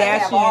a she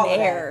can't have all Kardashian of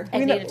that. heir. It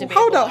You know, needed to be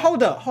hold a up, boy.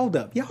 hold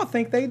up. Y'all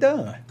think they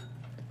done?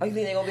 Oh, you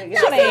think they gonna be No,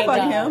 together? they Still ain't fuck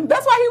done. him.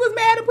 That's why he was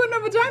mad at putting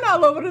her vagina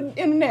all over the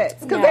internet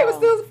because No. they were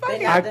still fucking.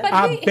 They not But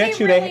I he bet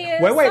you really they.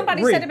 is. Wait,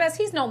 Somebody Ree. said it best.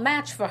 He's no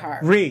match for her.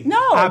 Ree, No,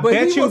 I but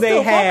bet he you will they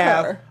still fuck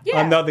have her.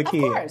 Yeah, another Of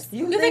kid. course.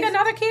 You You think think-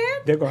 another kid?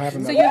 They're gonna have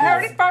another. So you kid.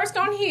 heard it first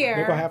on here.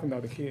 They're gonna have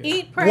another kid.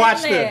 Eat, pray,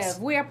 Watch live. this.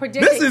 We are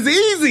predicting. This is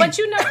easy. But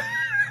you know,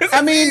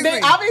 I mean,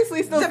 they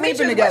obviously still Demetrius,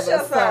 sleeping what's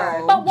together. your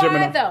sign? So but why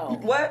Gemini. though?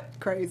 What?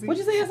 crazy.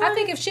 What'd you say? I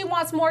think if she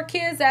wants more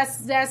kids,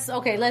 that's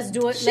okay. Let's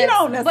do it. She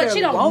don't but she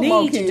necessarily don't want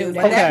more need to do kids,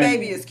 that. But that Okay.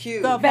 baby is cute.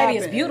 Stuff Baby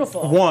is happens.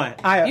 beautiful. One,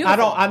 I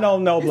Beautiful.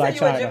 don't know You Black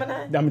said you a China.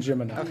 Gemini? I'm a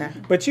Gemini. Okay.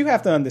 But you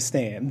have to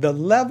understand the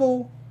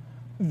level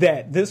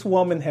that this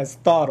woman has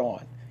thought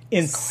on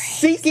in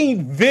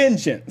seeking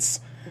vengeance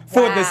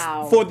for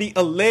Wow. for the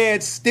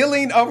alleged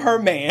stealing of her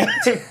man.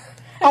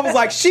 I was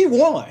like, she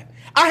won.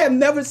 I have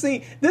never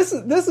seen this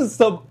is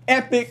some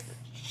epic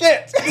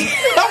shit.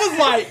 I was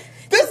like,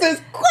 this is Does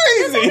that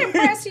crazy.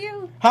 impress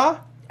you? Huh?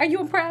 Are you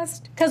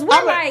impressed? Because we're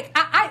I'm a- like,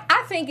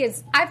 I think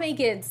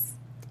it's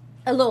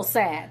a little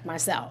sad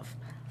myself.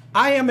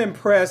 I am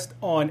impressed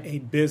on a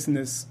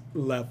business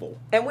level.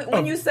 And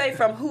when you say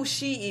from who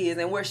she is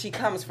and where she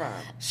comes from,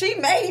 she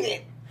made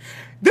it.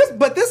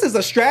 This is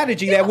a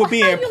strategy that would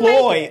be how you make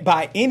employed it?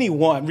 by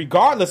anyone,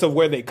 regardless of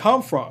where they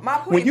come from. My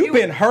point, When you've you-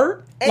 been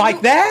hurt and like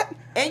you- that,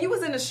 And you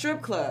was in a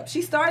strip club.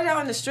 She started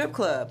out in the strip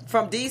club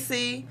from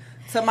DC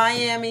to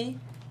Miami.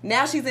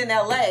 Now she's in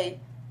LA.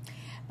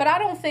 But I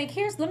don't think,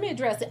 let me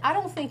address it. I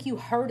don't think you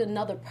hurt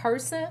another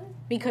person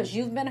because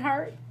you've been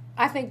hurt.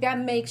 I think that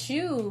makes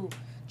you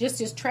just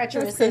as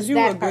treacherous because as you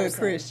that a good person.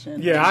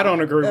 Christian. Yeah, I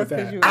don't agree with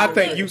That's 'cause that. you- I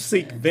think you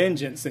seek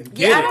vengeance and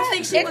get Yeah, I it. don't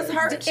think she was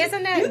hurt.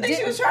 Isn't that- You think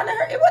she was trying to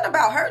hurt? It wasn't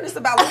about hurting. It's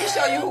about, let me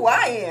show you who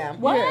I am.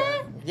 What?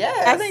 Yeah.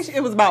 Yes. I think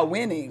it was about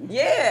winning.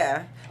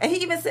 Yeah. And he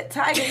even said,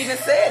 Tiger even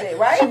said it,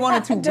 right? She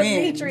wanted to win.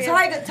 Demetrius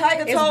Tiger is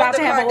told about the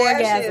to have an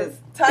Kardashians. orgasm.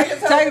 Tiger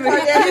told the Tiger-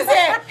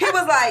 Kardashians. He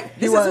was like,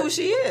 this was. is who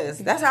she is.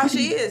 That's how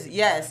she is.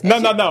 Yes. No,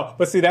 And no, she- no.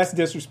 But see, that's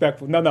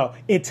disrespectful. No.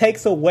 It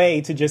takes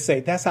away to just say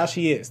that's how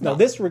she is. No,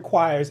 this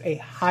requires a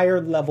higher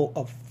level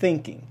of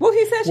thinking. Well,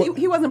 he said Well,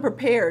 he wasn't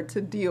prepared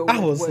to deal with I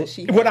was what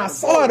she when had I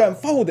saw it before.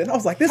 unfolded, I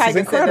was like, this Tiger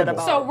is said that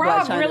incredible. about- So Blac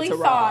Rob Chyna really to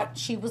Rob. thought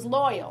she was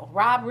loyal.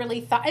 Rob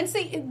really thought, and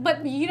see,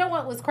 but you know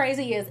what was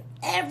crazy is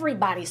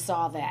everybody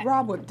saw that.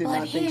 Rob did But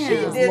not think him.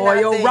 she was He did not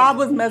loyal. think- Rob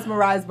was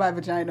mesmerized by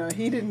vagina.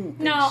 He didn't.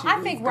 No, she I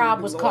think gonna Rob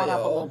be was caught up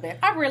a loyal. little bit.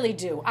 I really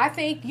do. I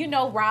think,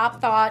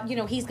 Rob thought,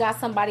 he's got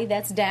somebody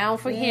that's down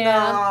for him.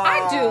 Nah.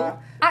 I do.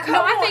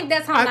 I think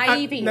that's how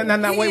naive he is.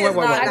 No, He wait. is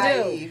not I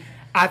do. naive.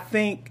 I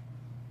think,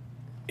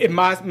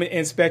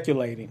 in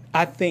speculating,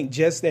 I think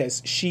just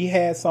as she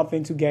had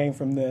something to gain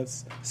from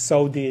this,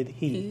 so did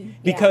he.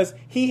 Because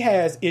he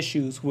has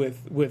issues with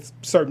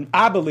certain,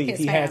 I believe His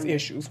he has family.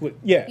 issues with,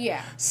 yeah.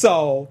 Yeah.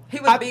 So, He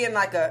was being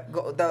like a.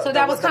 So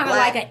that was kind of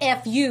like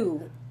a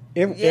FU.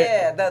 Yeah, what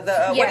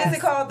Yes. is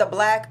it called? The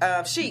black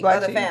sheep Black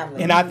of the sheep.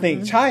 family. and I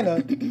think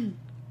China kind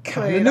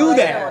Played of knew on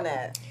that. on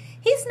that.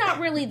 He's not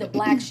really the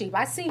black sheep.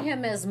 I see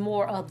him as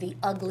more of the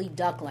ugly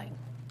duckling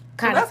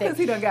kind Well, of that's thing. 'cause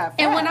he done got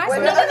And fat. when I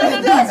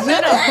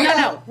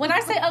Well, no. When I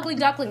say ugly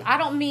duckling, I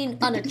don't mean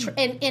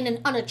in an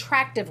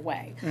unattractive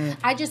way.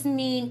 I just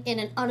mean in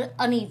an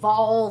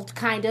unevolved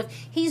kind of.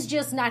 He's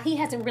just not. He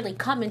hasn't really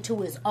come into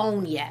his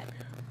own yet.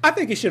 I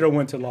think he should have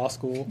went to law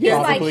school, He's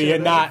possibly, like-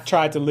 and not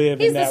tried to live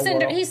He's in that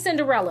world. He's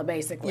Cinderella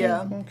basically.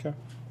 Yeah. Okay.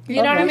 You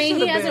know what I Okay. mean?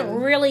 He Should've hasn't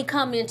been. really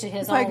come into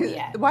his Like, own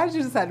yet. why did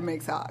you decide to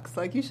make socks?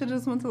 Like, you should have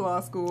just went to law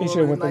school. You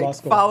should've went and, to law like,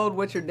 school. Followed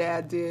what your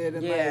dad did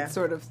and Yeah. like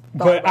sort of.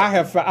 But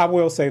I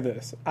will say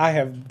this: I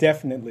have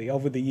definitely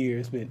over the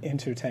years been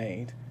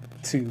entertained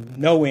to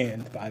no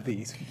end by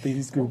these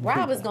group of Rob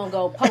people. is gonna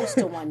go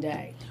postal one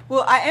day.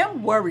 Well, I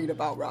am worried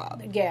about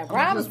Rob. Yeah, I'm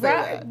Rob's just saying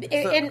Rob,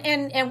 that. So,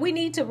 and we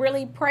need to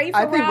really pray for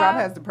I think Rob Rob.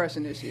 has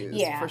depression issues.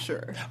 Yeah. For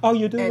sure. Oh,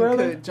 you do And really?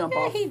 could jump Yeah,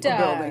 off he a does.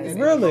 building.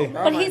 and Really? anything.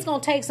 But he's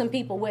gonna take some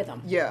people with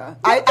him. Yeah,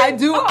 I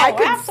do. Oh, I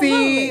could absolutely.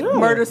 see Really?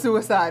 murder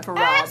suicide for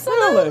Rob.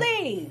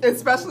 Absolutely.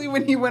 Especially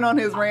when he went on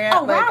his rant.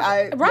 Oh,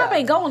 like, Rob yeah.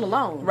 ain't going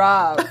alone.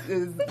 Rob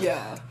is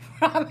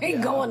Rob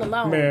ain't going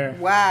alone. Man.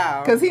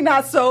 Wow. because he's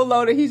not so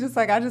loaded. He's just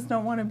like, I just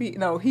don't want to be.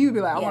 No, he would be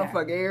like, I want Yeah. to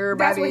fuck everybody.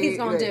 That's what he's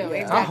gonna do, Yeah.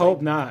 exactly. I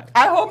hope not.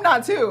 I hope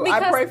not too. I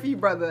Because pray for you,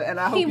 brother, and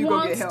I hope He you go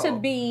get wants help. to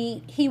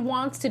be. He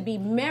wants to be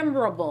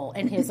memorable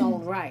in his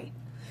own right.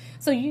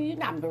 So you're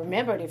not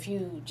remembered if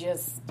you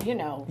just,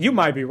 You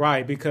might be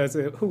right because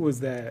who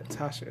was that?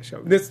 Tasha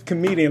show. This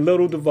comedian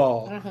Little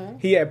Duvall. Mm-hmm.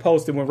 He had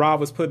posted when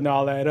Rob was putting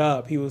all that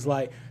up. He was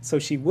like, "So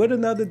she with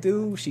another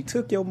dude? She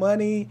took your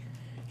money."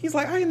 He's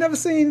like, "I ain't never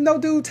seen no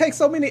dude take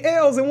so many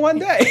L's in one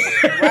day."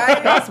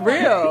 Right? That's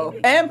real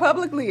and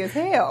publicly as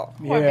hell.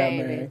 Poor yeah,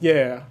 baby.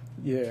 man.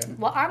 Yeah.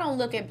 Well, I don't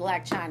look at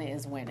Blac Chyna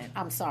as winning.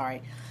 I'm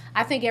sorry.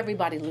 I think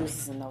everybody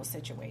loses in those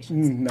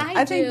situations. No.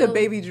 I think do. the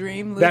baby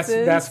dream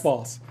loses. That's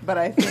false. But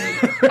I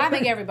think I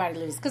think everybody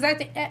loses because at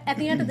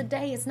the end of the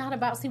day, it's not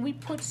about. See, we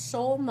put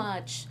so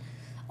much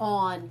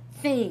on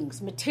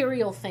things,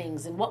 material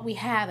things, and what we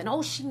have.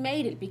 And she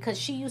made it because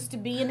she used to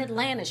be in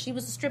Atlanta. She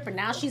was a stripper.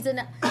 Now she's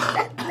in.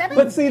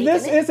 But see,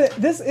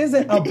 this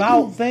isn't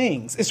about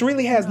things. It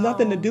really has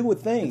nothing to do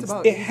with things.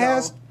 about It ego.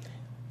 has.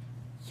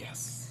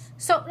 Yes.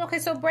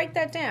 So break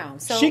that down.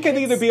 So She could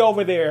either it's- be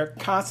over there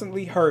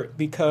constantly hurt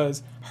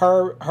because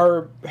her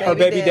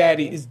baby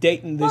daddy is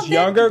dating this Well, then-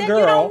 younger then you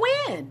girl, don't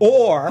win.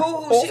 or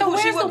Who she So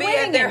where's would the be winning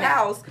at their in that?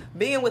 house,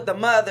 being with the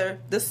mother,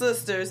 the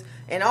sisters,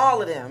 and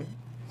all of them.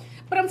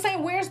 But I'm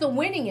saying, where's the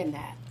winning in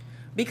that?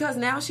 Because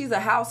now she's a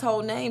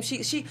household name.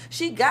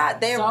 She got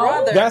their So?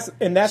 brother. that's she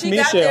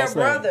got their Michelle's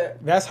brother. name.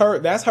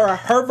 That's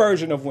her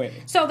version of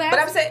winning. So that's.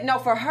 But I'm saying no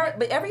for her.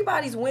 But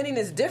everybody's winning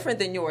is different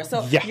than yours.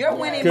 So Yeah. your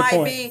winning Good might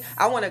point. be: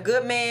 I want a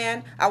good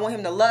man. I want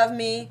him to love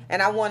me,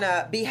 and I want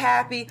to be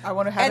happy. I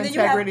wanna have And then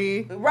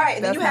integrity. Right.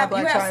 And then That's you my have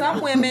Blac some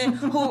Chyna. women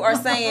who are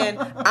saying,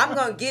 "I'm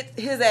gonna get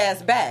his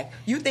ass back."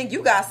 You think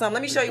you got something?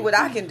 Let me show you what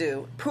I can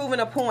do. Proving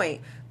a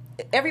point.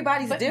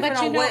 Everybody's different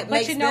on what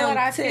makes them what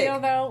I tick. feel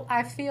though?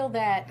 I feel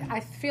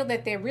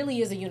that there really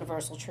is a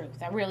universal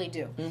truth. I really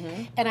do.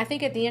 Mm-hmm. And I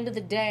think at the end of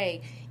the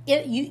day,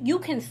 you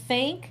can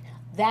think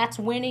that's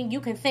winning.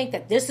 You can think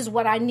that this is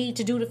what I need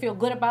to do to feel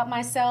good about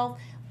myself.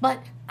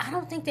 But I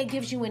don't think that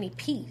gives you any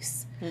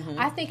peace. Mm-hmm.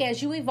 I think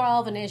as you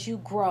evolve and as you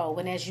grow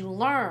and as you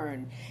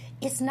learn,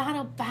 it's not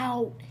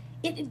about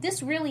it.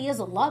 This really is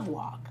a love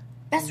walk.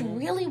 That's Mm-hmm.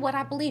 really what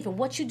I believe. And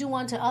what you do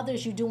unto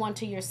others, you do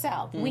unto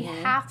yourself. We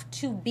Mm-hmm. have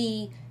to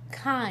be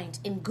kind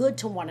and good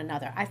to one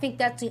another. I think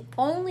that's the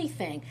only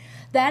thing,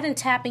 that and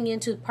tapping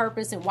into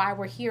purpose and why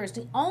we're here is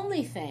the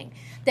only thing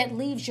that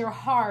leaves your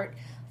heart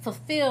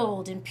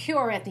fulfilled and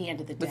pure at the end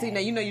of the day. But see, now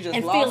you know you just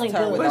and lost feeling her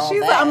good. with But all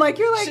she's that. I'm like,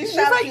 you're like, She's she's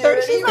not like pure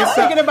 30, she's not anymore.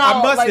 thinking about,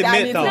 I must like, admit,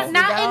 I need though. to sit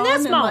Not in down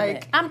this and, moment.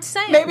 like, I'm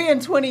saying. maybe in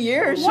 20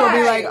 years she'll be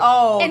Right. like,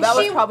 oh, And that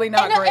was she- probably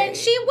not and, great. And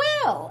she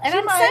will. And She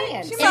I'm might.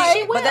 saying. She and might.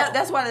 she will. But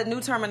that's why the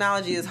new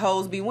terminology is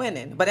hoes be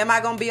winning. But am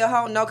I going to be a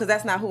hoe? No, because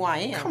that's not who I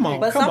am. Come on,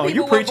 but come some on, people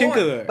you were preaching born,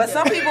 good. But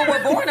some people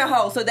were born a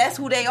hoe, so that's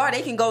who they are.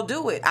 They can go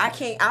do it.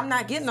 I'm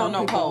not getting on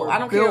Some no people hoe. were I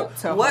don't care built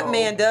to what hoe.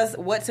 man does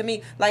what to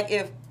me. Like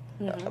if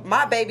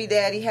my baby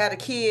daddy had a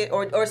kid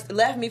or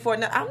left me for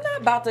another, I'm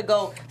not about to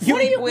go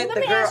sleep with let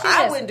the me girl. ask you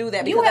I this. wouldn't do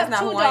that You because have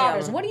that's not two who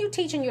daughters. I am. What are you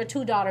teaching your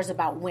two daughters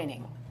about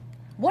winning?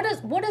 What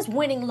does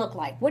winning look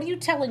like? What are you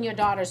telling your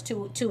daughters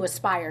to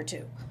aspire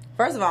to?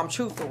 First of all, I'm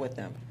truthful with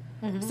them.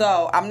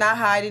 So I'm not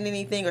hiding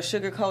anything or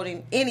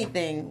sugarcoating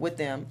anything with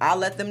them. I'll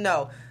let them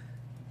know.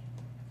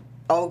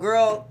 Oh,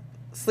 girl,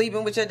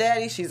 sleeping with your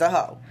daddy, she's a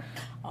hoe.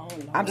 Oh,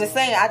 Lord. I'm just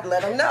saying, I'd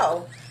let them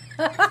know.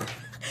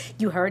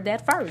 You heard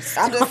that first.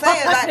 I'm just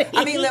saying, like,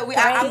 I mean, look,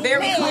 I'm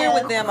very clear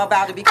with them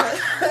about it because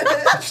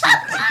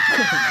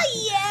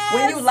Yes.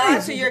 when you lie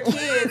to your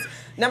kids,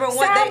 number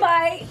one,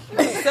 Soundbite.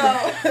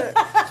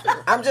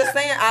 so I'm just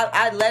saying,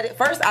 I let it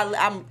first.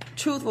 I'm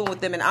truthful with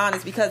them and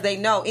honest because they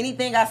know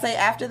anything I say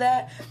after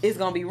that is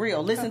gonna be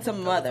real. Listen to my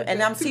mother,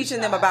 and I'm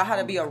teaching them about how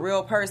to be a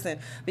real person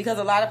because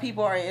a lot of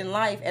people are in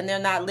life and they're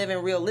not living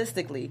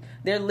realistically.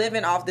 They're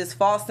living off this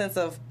false sense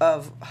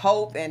of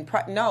hope and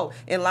no.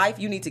 In life,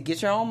 you need to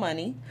get your own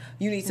money.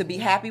 You need to be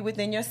happy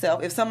within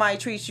yourself. If somebody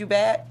treats you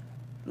bad,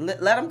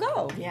 let them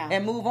go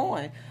and move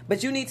on.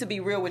 But you need to be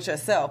real with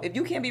yourself. If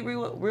you can't be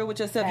real with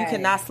yourself, you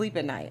cannot sleep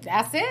at night.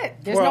 That's it.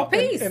 There's no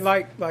peace. And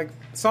like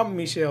something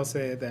Michelle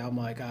said that I'm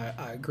like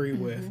I agree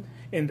with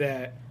in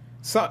that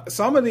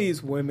some of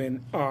these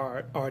women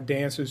are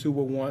dancers who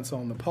were once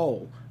on the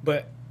pole,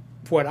 but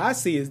what I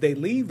see is they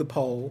leave the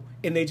pole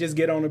and they just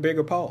get on a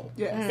bigger pole.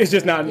 Yeah. It's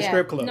just not in the Yeah.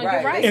 strip club. No,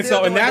 you're right. And Still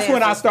so and doing that's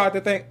when I dances. start to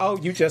think, oh,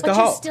 you just But a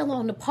you're hoe. still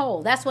on the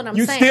pole. That's what I'm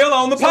You saying. still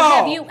on the So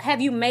pole. have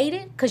you made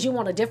it because you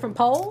want a different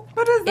pole?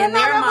 But is that In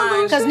their not mind-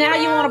 evolution? Because now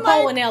you want a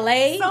pole in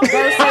L.A. Some people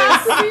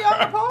have to be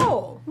on the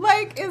pole.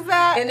 Like, is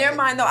that... In their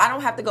mind, though, I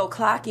don't have to go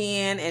clock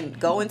in and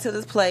go into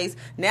this place.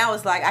 Now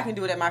it's like I can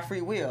do it at my free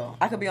will.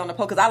 I could be on the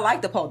pole because I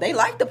like the pole. They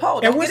like the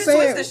pole. Don't we're get it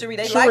saying- twisted, Cherie.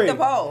 They Cherie, like the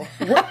pole.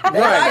 Right.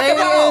 like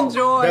the pole.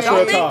 enjoy That's Don't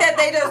real think talk. that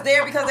they just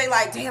there because they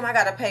like, damn, I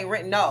gotta pay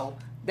rent. No.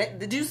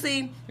 Did you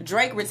see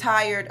Drake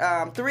retired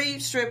 3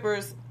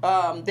 strippers?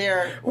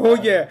 They're Oh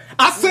yeah,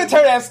 I sent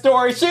her that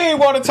story. She didn't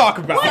want to talk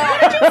about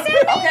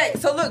it. okay.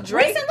 So look,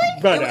 Drake.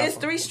 But, It's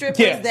 3 strippers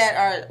yes. that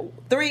are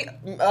 3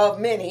 of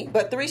many,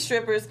 but 3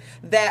 strippers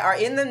that are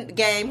in the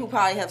game who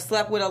probably have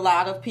slept with a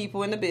lot of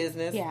people in the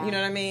business. Yeah. You know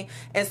what I mean?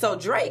 And so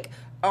Drake.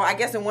 Oh, I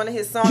guess in one of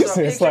his songs, You or a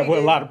said picture slept he with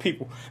a did- lot of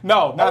people.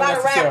 No, not lot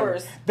of necessarily.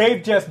 rappers.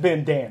 They've just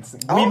been dancing.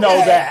 We Okay. know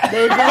that.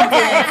 They've been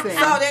dancing.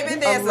 So they've been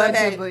dancing.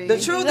 Allegedly. Okay.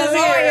 The truth The is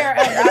lawyer here.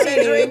 of the I've been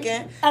team.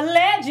 drinking.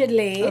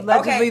 Allegedly.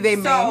 Allegedly, they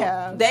so may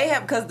have. They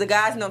have because the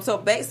guys know. So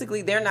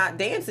basically, they're not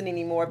dancing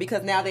anymore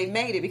because now they've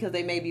made it because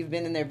they maybe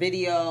been in their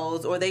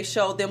videos or they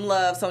showed them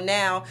love. So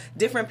now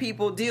different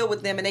people deal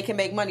with them and they can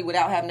make money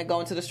without having to go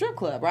into the strip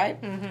club,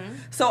 right? Mm-hmm.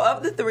 So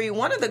of the 3,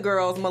 one of the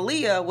girls,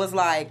 Malia, was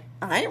like,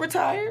 "I ain't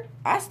retired.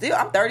 I'm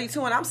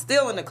 32 and I'm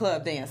still in the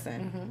club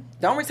dancing.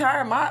 Don't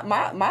retire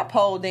my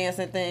pole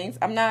dancing things.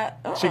 I'm not."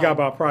 She got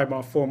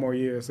probably 4 more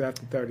years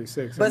after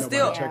 36. But Ain't nobody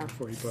still- checking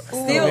for you. But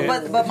Still, Go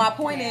ahead. but my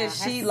point is,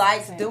 Yeah, she that's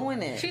likes insane.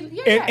 doing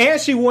it. and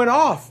she went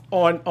off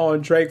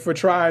on Drake for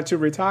trying to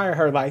retire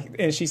her.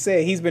 And she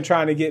said he's been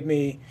trying to get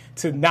me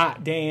to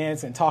not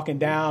dance and talking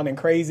down and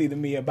crazy to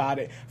me about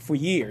it for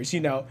years,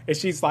 And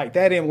she's like,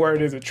 that N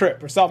word is a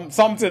trip or something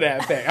to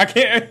that thing. I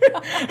can't.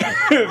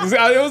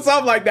 It was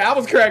something like that. I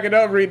was cracking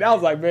up reading. I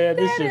was like, man,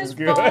 this That shit is is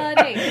good.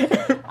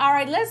 funny. All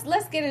right, let's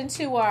get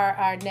into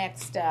our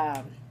next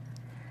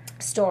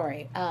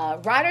story.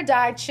 Ride or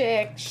Die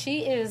chick.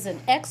 She is an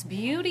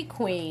ex-beauty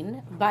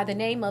queen by the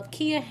name of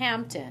Kia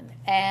Hampton,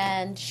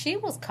 and she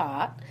was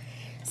caught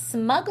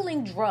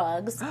smuggling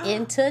drugs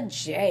into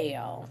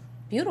jail.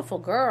 Beautiful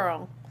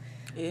girl.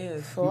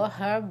 Is. For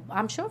her,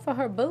 I'm sure for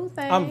her boo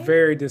thing. I'm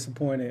very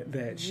disappointed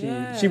that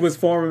she was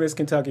former Miss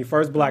Kentucky,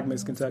 first black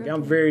Miss Kentucky.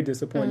 I'm very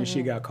disappointed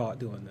she got caught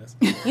doing this.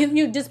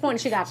 You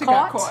disappointed she got She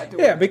caught? got caught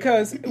doing Yeah,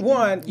 because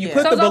one, you Yeah.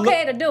 put So the it's balloon.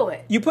 okay to do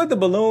it. You put the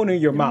balloon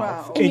in your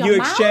mouth mouth. and In you your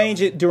mouth?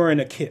 exchange it during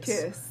a kiss.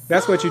 Kiss.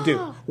 That's what you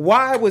do.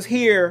 Why was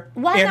here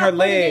Why in not her put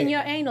leg? it in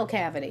your anal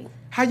cavity?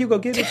 How you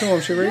gonna give it to him,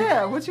 Cherie?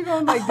 Yeah, what you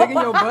gonna like dig in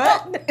your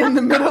butt in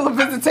the middle of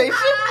visitation?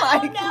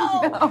 Like,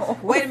 no.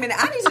 Wait a minute,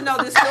 I need to know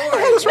this story.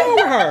 What's wrong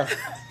with her?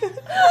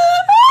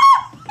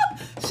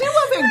 She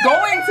wasn't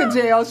going to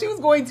jail. She was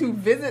going to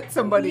visit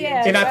somebody.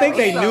 Yeah. And I think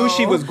they knew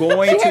she was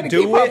going She to had to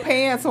keep do her it,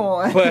 pants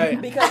on.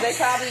 but Because they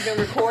probably been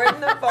recording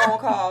the phone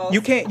calls.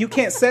 you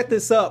can't set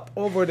this up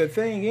over the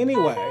thing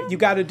anyway. You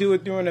got to do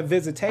it during a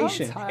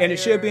visitation, I'm and it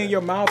should be in tired.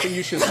 your mouth, and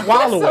you should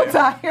swallow so it.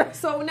 tired.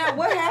 So now,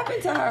 what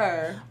happened to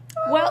her?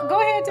 Well, go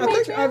ahead, I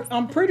think Demetrius.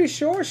 I'm pretty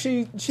sure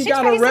she She's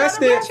got facing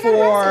arrested another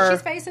for.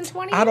 She's facing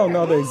 20 I don't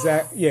know the years.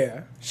 exact.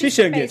 Yeah, she She's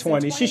should get facing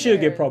 20. She 20 should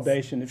get years.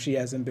 probation if she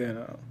hasn't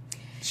been.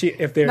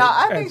 if they're No,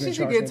 I think has she been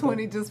should charged get with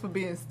 20 just for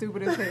being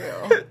stupid as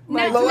hell. Now-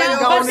 Like, now- she's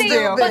but going see, to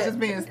jail for but- just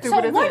being stupid So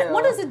as hell.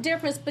 what is the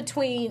difference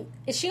between,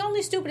 is she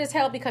only stupid as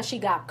hell because she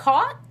got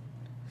caught?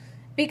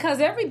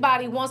 Because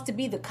everybody wants to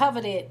be the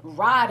coveted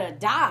ride or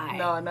die.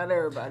 No, not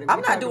everybody. I'm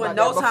We not talked doing about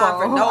no that time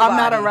for before. nobody. I'm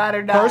not a ride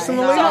or die.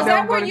 Personally? So I is that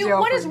don't go where to you, jail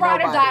what for is ride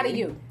or die nobody. to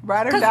you?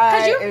 Ride or 'Cause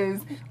die you're-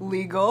 is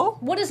legal.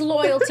 What is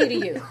loyalty to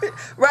you?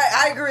 Right,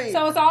 I agree.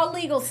 So it's all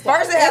legal stuff.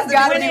 First, it has to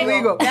gotta be be legal.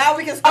 legal. Now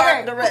we can start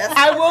Okay, the rest.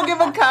 I will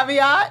give a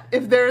caveat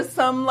if there's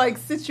some like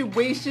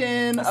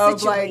situation of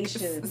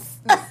situation.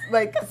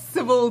 like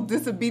civil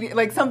disobedience,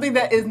 like something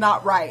that is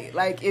not right.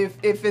 Like if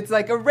it's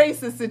like a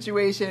racist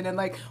situation and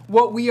like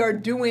what we are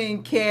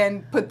doing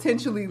can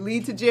potentially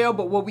lead to jail,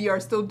 but what we are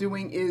still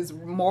doing is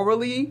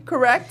morally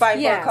correct. Fight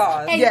Yes. for a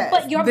cause. And, Yes.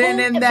 but your Then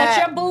boo, in but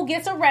that- your boo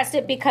gets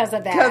arrested because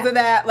of that. Because of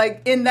that,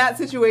 like in that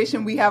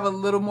situation, we have a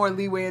little more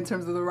leeway in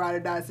terms of the ride or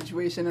die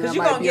situation, and I 'Cause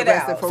you might gonna be get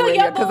arrested out. for So rape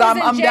your boo because is I'm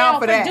in down jail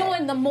for that.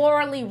 doing the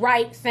morally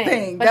right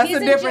thing. But That's he's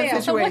a in different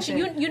jail. So what, situation.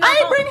 you're not I ain't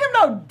gonna- bring him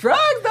no drugs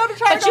though to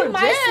try But to go you to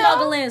might jail.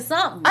 smuggle in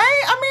something.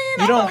 I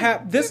mean, You don't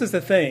have. This is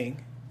the thing.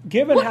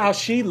 Given how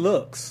she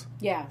looks,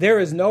 Yeah. there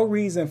is no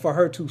reason for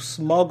her to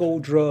smuggle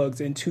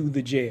drugs into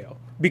the jail.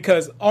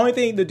 Because only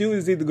thing to do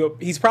is either go.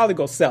 He's probably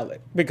gonna sell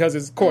it because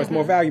it's of course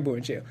more valuable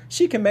in jail.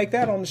 She can make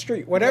that on the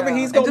street. Whatever Yeah.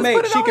 he's And gonna just make,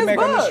 put it she on can his make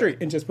on the book. street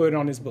and just put it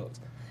on his books.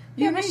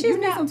 You Yeah, but need, she's you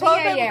need not. some toilet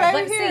paper, But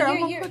baby. see, Here, I'm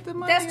gonna you, put the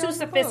money that's on too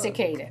the book.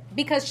 sophisticated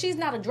because she's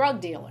not a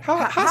drug dealer. How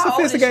how old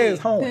is sophisticated is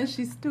she? home? Then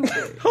she's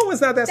stupid. Home is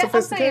not that I'm saying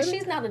sophisticated.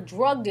 she's not a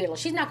drug dealer.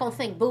 She's not gonna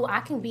think, "Boo,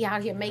 I can be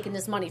out here making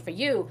this money for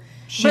you."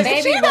 She's-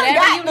 Baby, she done whatever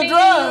got you the need.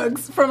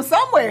 drugs from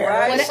somewhere.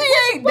 Right.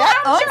 She ain't Well,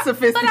 that I'm sure-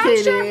 unsophisticated. But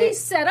I'm sure he's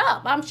set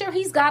up. I'm sure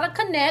he's got a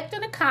connect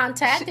and a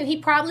contact, and he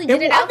probably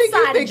did it I think you're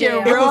outside of thinking jail.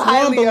 It real was one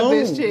highly of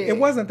this balloon. chick. It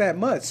wasn't that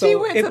much. So She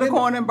went if to the it-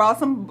 corner and brought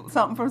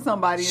something from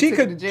somebody. She and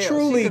took it could to jail.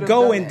 truly She could've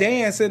go done and that.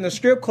 dance in the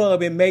strip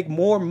club and make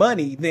more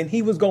money than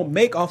he was gonna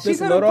make off She this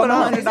could have little put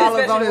amount. $100 on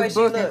Especially the way his she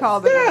book and looks.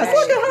 called it. Yes, a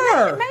look day. at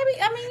her.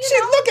 Maybe I mean, you She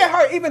know, look at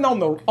her even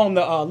on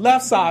the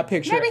left side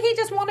picture. maybe he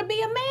just want to be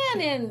a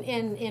man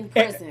in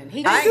prison.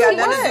 He I just, ain't got he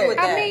nothing to wants- do with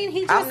that. I mean,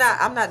 he just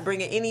I'm not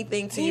bringing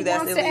anything to he you that's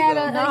wants illegal. to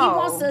add a No. he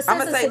wants a sense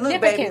I'ma of say, look, baby,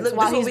 significance look,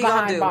 while this he's what we gonna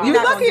behind do. bars. You're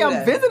You not lucky gonna do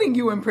I'm that. visiting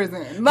you in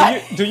prison.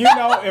 Like, Do you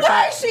know if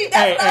Why I? is she?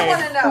 That's what I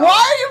want to know. why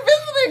are you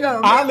visiting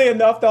him? Oddly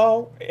enough,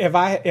 though, if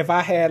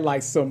I had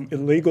like some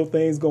illegal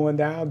things going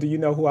down, do you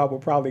know who I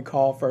would probably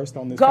call first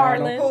on this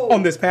Garland. panel? Who?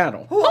 On this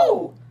panel,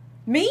 Who?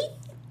 Me,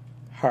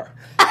 her.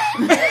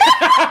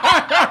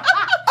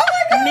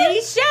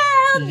 Michelle.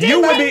 Ding,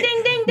 You would ding, be.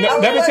 ding, ding, No,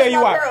 ding. let me Where's tell you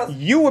my why. girls?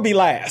 You would be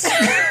last.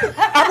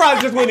 I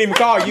probably just wouldn't even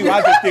call you.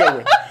 I just deal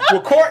with.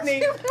 With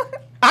Courtney,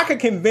 I could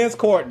convince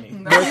Courtney.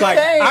 But it's like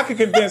Thanks. I could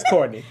convince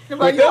Courtney. Like,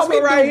 With you this want me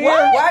one to right do here,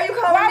 what? Why are you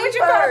calling Why me would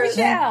you call first?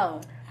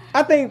 Michelle?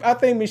 I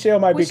think Michelle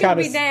might We be should kind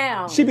of. be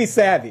down. She'd be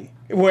savvy.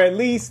 Where at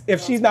least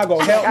if she's not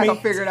gonna help I me,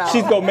 gonna figure it out.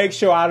 she's gonna make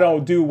sure I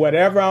don't do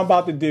whatever I'm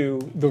about to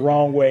do the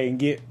wrong way and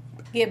get.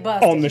 Get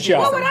busted. On the show.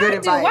 What would Some good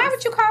I do? Why advice.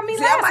 would you call me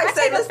See, last? I might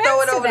say, take let's throw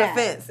it offense to over the that.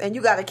 fence, and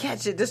you got to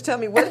catch it. Just tell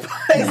me what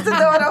place to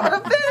throw it over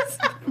the fence.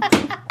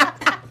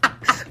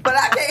 But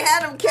I can't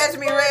have them catch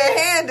me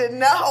red-handed.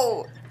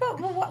 No. But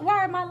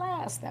why am I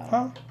last though?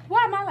 Huh?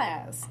 Why am I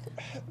last?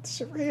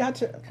 Cherie,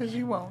 Because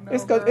you won't know.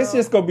 it's girl.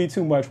 just gonna be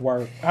too much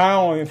work. I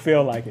don't even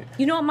feel like it.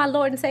 You know what my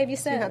Lord and Savior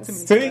got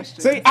says? too many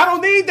See, I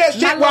don't need that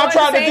shit My while I'm Lord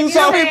trying to and do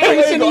Savior something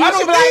said- illegal. I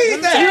don't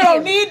need that. You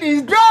don't need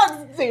these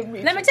drugs.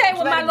 Let me tell you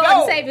what Let my it Lord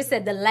go. and Savior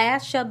said. The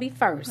last shall be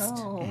first.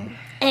 Oh.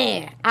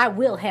 And I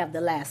will have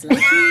the last laugh.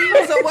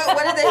 So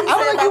what did they say I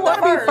don't think about you the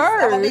wanna be first?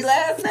 I'm going to be first.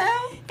 last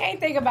now? Can't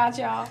think about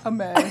y'all. A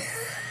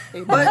mess.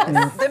 But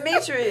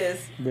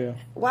Demetrius, Yeah.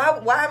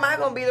 why am I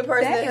going to be the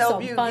person That to is help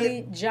some you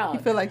funny get... junk. You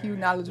feel like you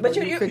knowledgeable. But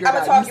you- figure I'ma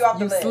it out. talk you off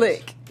the ledge.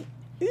 Slick.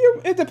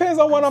 It depends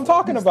on what I'm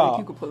talking you about.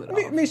 think you could pull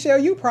it off. Michelle,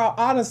 you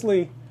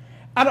honestly,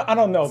 I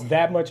don't know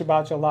that much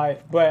about your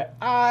life, but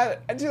I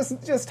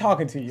just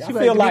talking to you, I She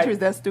feel like, like Demetrius,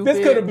 that's stupid.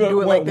 this could have You been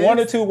do it like went one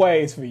or this. two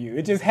ways for you.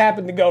 It just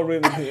happened to go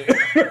really good.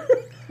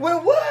 Well,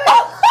 what?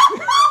 Oh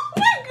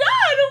my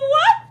God!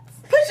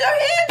 What? Put your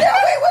hand down.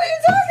 Wait, what are you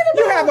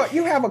talking about?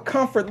 you have a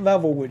comfort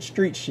level with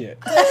street shit.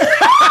 Why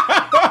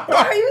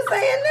are you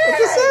saying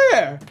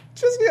that?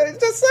 Just saying.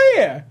 Just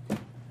saying.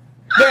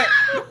 That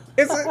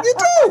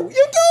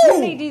you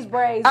You need do. these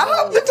braids. I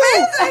hope the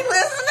kids ain't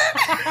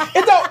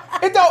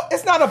listening.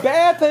 It's not a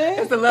bad thing.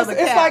 It's a leather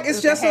It's cap like it's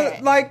with just a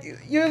hat. like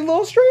you're a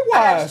little streetwise.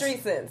 I have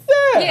street sense.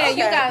 Yeah,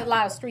 you Okay. got a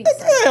lot of street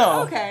stuff. Yeah.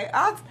 Okay,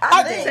 I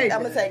take think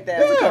I'm going to take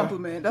that. It's a Yeah.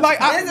 compliment. That's Like,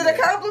 a I- compliment. Is it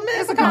a compliment?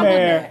 It's a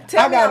compliment. Man,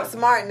 Tell I me I'm got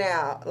smart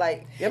now.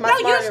 Like, am I No,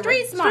 smart? you're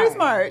street smart. Street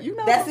smart. You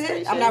know That's some it?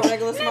 street I'm shit. not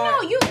regular smart?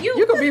 No, you.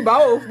 You could be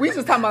both. We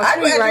just talking about I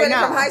street graduated right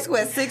now. from high school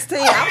at 16.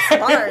 I'm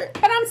smart.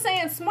 But I'm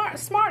saying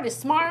smart is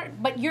smart,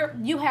 but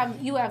you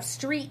have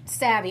street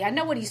savvy. I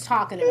know what he's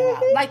talking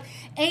about. Like,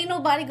 ain't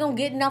nobody gonna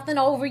get nothing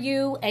over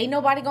you. Ain't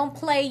nobody gonna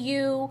play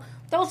you.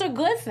 Those are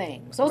good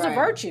things. Those are Right.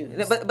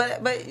 virtues. But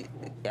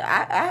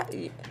I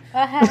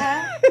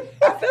Uh-huh.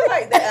 feel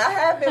like that I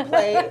have been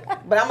played,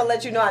 but I'm gonna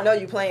let you know I know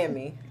you playing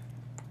me.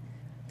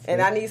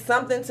 And I need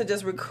something to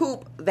just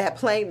recoup that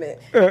payment.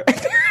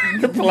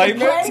 The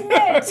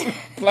playment.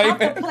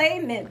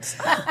 Playment.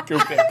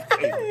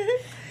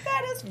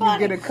 That is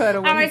funny. You get a cut of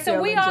all when right, he's so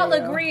still we in all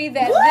jail. agree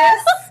that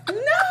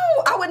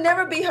No, I would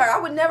never be her. I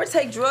would never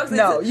take drugs.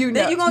 No, then you're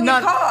gonna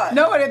get caught.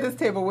 Nobody at this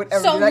table would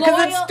ever So do that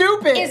because it's loyal-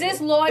 stupid. is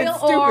this loyal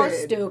It's or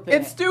stupid?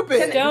 It's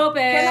stupid. Stupid.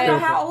 Can I know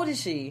how old is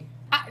she?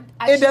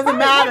 It doesn't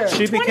matter.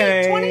 She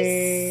became.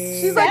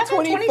 She's like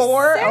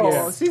 24.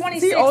 Oh, she's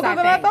 26, older I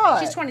than I think. thought.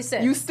 She's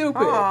 26. You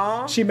stupid.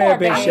 Aw. She may have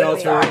been Poor baby. I'm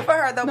sorry sheltered. for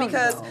her though No,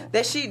 because no.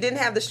 that she didn't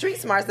have the street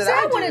smarts that See,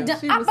 I I would have do.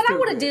 done, She was but I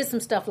would have stupid. did some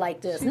stuff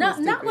like this. She Not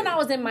was not when stupid. I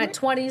was in my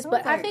 20s,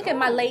 but I like, think in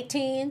my late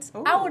teens,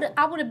 I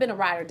would have been a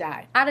ride or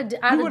die. I'd have You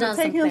done would have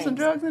some taken him things. some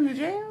drugs into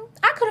jail?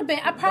 I could have been.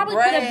 I probably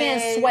could have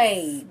been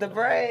swayed. The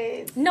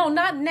braids. No,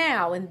 not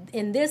now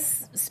in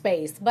this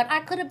space, but I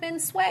could have been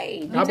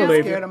swayed. I You know?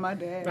 believe Scared it. of my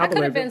dad. I could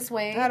believe have been it.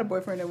 swayed. I had a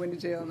boyfriend that went to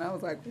jail, and I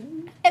was like,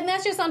 ooh. And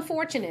that's just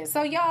unfortunate.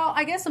 So, y'all,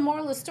 I guess the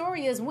moral of the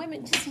story is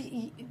women just.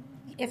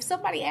 If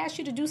somebody asks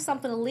you to do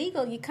something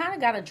illegal, you kind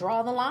of got to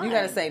draw the line. You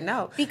got to say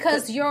no.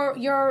 because you're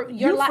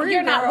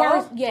free, not girl.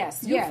 worth.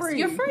 Yes, You yes, free.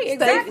 you're free. Stay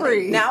Exactly.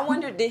 free. Now I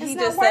wonder, did he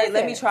It's just not say, worth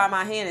 "Let me it. try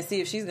my hand and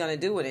see if she's going to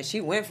do it," and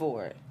she went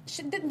for it?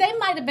 They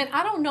might have been.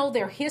 I don't know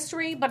their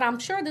history, but I'm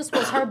sure this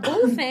was her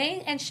boo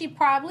thing, and she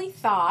probably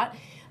thought.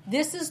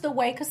 This is the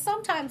way, because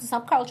sometimes in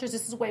some cultures,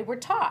 this is the way we're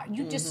taught.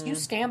 You just you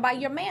stand by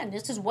your man.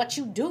 This is what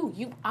you do.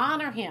 You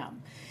honor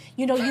him.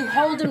 You know, you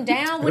hold him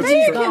down when Maybe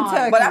he's in gone.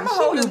 Kentucky. But I'm gonna She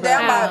hold knew him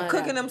down better. by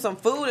cooking him some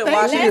food and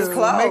Thank washing you. his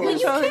clothes. Making Well, you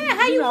sure can't.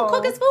 How you know, gonna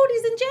cook his food?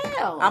 He's in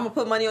jail. I'm gonna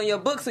put money on your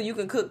book so you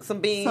can cook some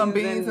beans, some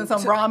beans and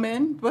some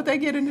ramen, but they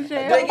get into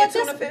jail. Do they get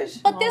this, tuna fish?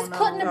 but this No,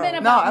 couldn't have no. been No,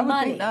 about I would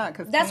money. think not,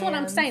 'cause That's what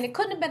I'm cans- saying. It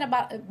couldn't have been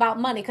about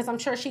money because I'm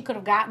sure she could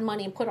have gotten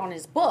money and put on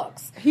his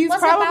books. He's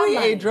Wasn't about probably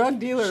money. a drug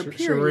dealer, Sure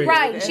period. is.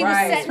 Right. She was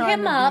Right. setting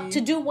him up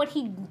to do what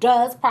he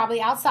does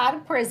probably outside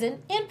of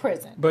prison, in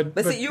prison. But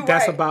But see, you're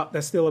that's right.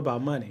 that's still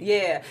about money.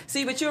 Yeah.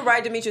 See, but you're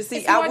right, Demetria. See,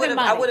 It's more I than would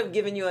money. have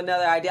given you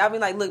another idea. I'd be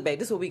like, look, babe,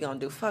 this is what we gonna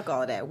do. Fuck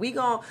all of that. We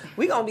gonna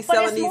be But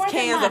selling it's these more than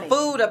cans of money.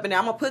 food up in there.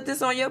 I'm gonna put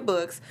this on your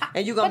books,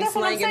 and you're gonna But be that's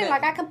what I'm slanging saying. it.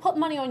 Like, I can put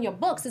money on your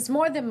books. It's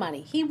more than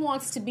money. He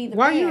wants to be the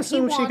Why man. you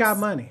assume He she got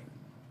wants- money?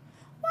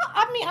 Well,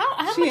 I mean,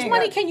 how She much ain't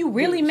money got- can you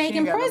really she make ain't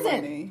in got no prison?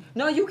 money.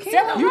 No, you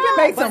can't. Tell You her. can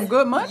make But- some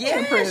good money in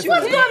Yes, prison. you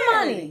What's can. good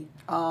money?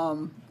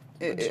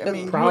 I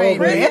mean, Probably. you ain't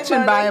Prison mansion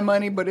money. buying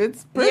money, but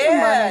it's prison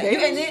Yeah, money. you,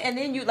 and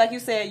then you, like you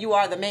said, you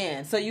are the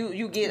man, so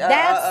you get a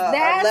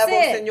That's level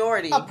it. of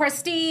seniority. A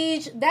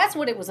prestige. That's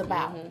what it was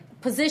about.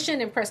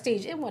 Position and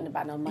prestige. It wasn't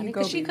about no money You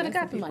because go she be could have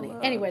got the messing money. people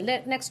up.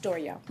 Anyway, next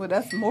story, y'all. Well,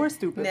 that's more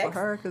stupid Next. for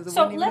her because it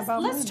So wasn't even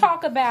about let's money.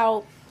 talk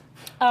about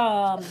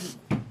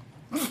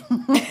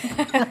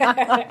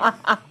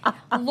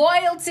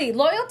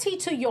loyalty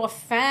to your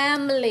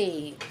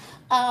family.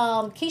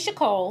 Keisha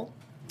Cole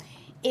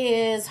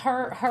is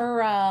her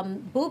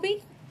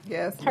booby.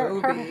 Yes, Her,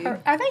 Ruby.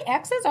 are they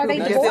exes? Are they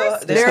They're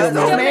divorced? still- They're Still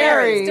still married.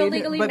 married, Still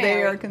legally but they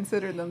are married.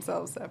 considered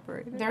themselves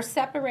separated. They're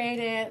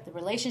separated. The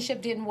relationship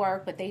didn't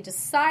work, but they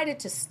decided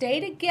to stay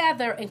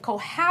together and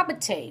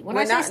cohabitate. When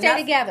Well, I say not- stay not-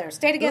 together in live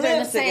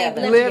the same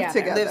together. Live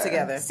together. Live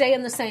together. Stay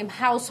in the same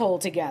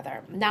household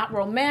together, not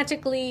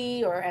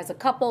romantically or as a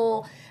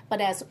couple, but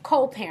as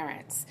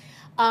co-parents.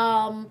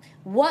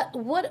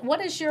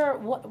 What's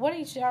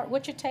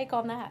your take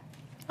on that?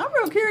 I'm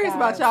real curious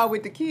about Guys. y'all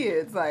with the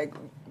kids. Like,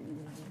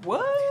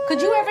 what?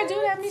 Could you ever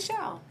do that,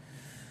 Michelle?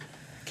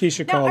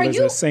 Keisha Now, Cole are is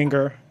you- a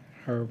singer.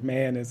 Her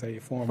man is a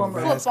former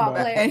Former basketball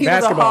football player. And he was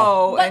a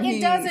basketball. hoe, But and it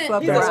he doesn't-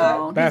 slept He's a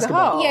around. what?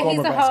 Basketball. Yeah, he's former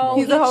a basketball. hoe.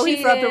 He's a hoe.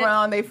 He slept cheated.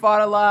 around. They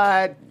fought a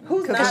lot.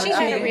 Who's 'Cause not? of She the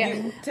had a cheating.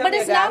 reaction. Tell But me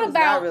a it's guy not who's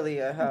about- not really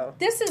a hoe.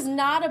 This is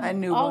not a. I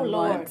knew oh one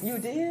Lord. once. You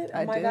did? Oh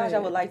I my did. gosh, I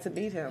would like to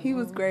beat him. He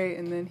was great,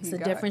 and then he It's a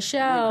got different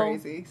really show.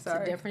 crazy. It's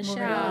Sorry. a different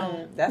Moving show.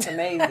 on. That's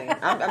amazing.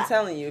 I'm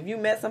telling you, if you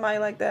met somebody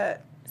like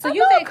that, So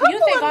you think couple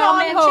of all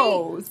men cheat?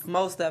 non-hoes.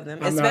 most of them,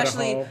 I'm not a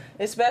especially hoe. A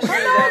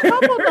the,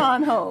 couple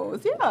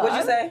non-hoes. Yeah. What'd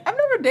you say? I've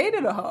never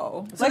dated a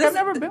hoe. So Like, this I've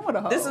never is- been with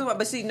a hoe. This is what,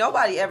 but see,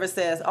 nobody ever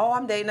says, "Oh,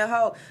 I'm dating a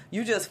hoe."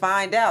 You just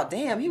find out,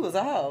 damn, he was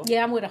a hoe.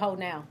 Yeah, I'm with a hoe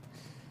now.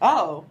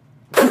 Oh,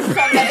 we'll talk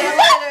about that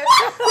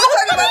later. We'll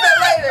talk about that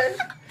later.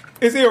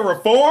 Is he a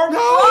reformed hoe?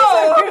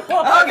 Oh, okay.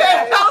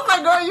 I was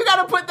like, girl, you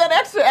got to put that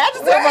extra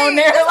adjective Right. on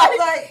there. That's what I was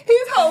Like, like,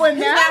 he's hoeing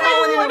now. not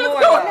hoeing What is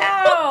anymore, going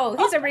though. on?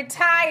 No, he's a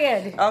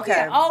retired. Okay.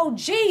 Yeah,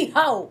 OG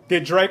hoe.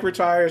 Did Drake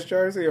retire his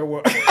jersey or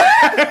what?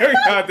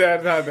 Not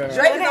that. Drake is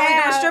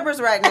only doing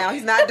strippers right now.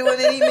 He's not doing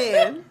any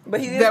men, but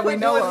he is That we doing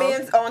know of.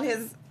 men's on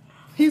his.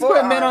 He's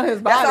putting men on his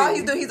body. That's all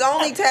he's doing. He's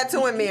only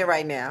tattooing men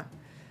right now.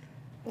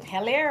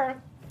 Hello.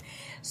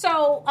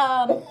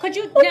 So, could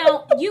you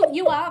now?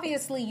 You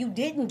obviously you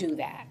didn't do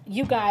that.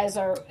 You guys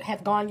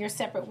have gone your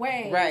separate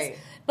ways, Right.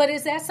 But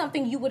is that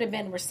something you would have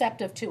been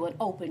receptive to and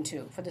open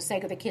to for the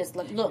sake of the kids?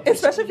 Look,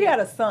 Especially if you had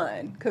a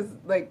son. Because,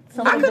 like,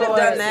 some I of the could've boys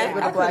done that.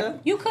 with I a black could've.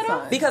 You could've?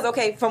 son. Because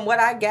okay, from what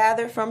I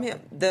gather from him,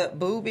 the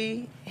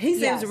booby, he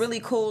seems Yes. really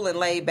cool and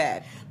laid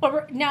back.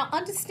 But now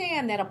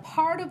understand that a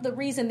part of the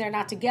reason they're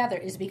not together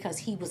is because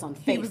he was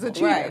unfaithful. He was a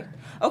cheater. Right.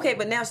 Okay,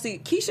 but now see,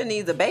 Keisha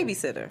needs a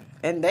babysitter,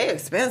 and they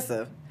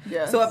expensive.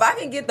 Yes. So if I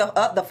can get the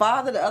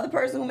father, the other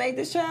person who made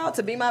this child,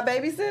 to be my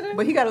babysitter,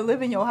 But he got to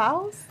live in your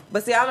house?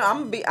 but see,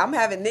 I'm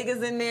having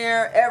niggas in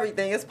there.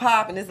 Everything is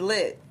popping. It's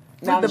lit.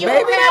 With the You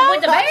baby have now?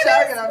 with the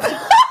babies?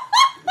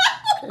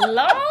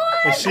 Lord.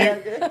 But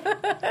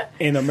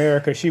she, in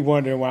America, she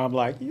wondering why I'm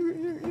like, you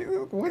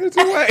what is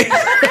it like?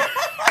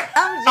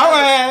 I'm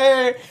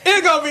like,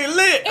 it's gonna be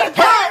lit.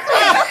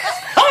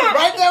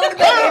 Right there with the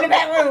baby in the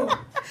back room.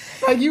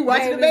 Like, you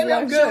watching the baby?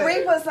 I'm good.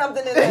 Sheree put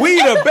something in there. We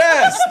the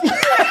best.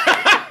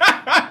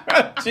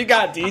 She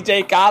got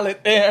DJ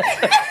Khaled there.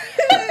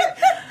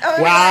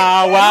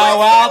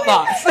 Wow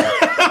thoughts.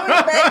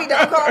 The baby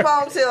don't come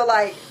home till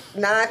like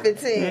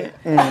 9:15.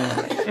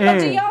 But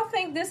do y'all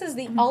think this is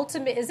the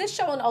ultimate? Is this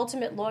showing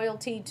ultimate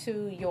loyalty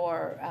to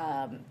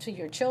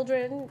your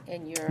children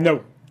and your?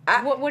 No.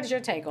 What is your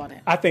take on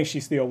it? I think she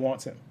still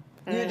wants him.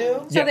 You do?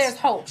 So Yes. there's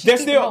hope. She's There's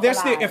keeping still, hope there's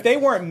still, alive. if they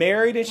weren't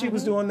married and she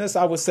was doing this,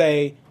 I would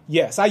say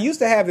yes. I used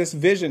to have this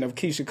vision of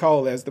Keisha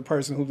Cole as the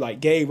person who like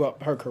gave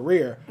up her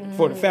career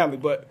for the family,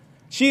 but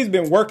she's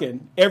been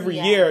working every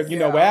Yes.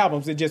 year, with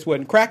albums. It just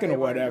wasn't cracking or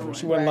weren't whatever. doing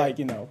She wasn't right.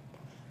 like,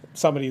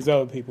 some of these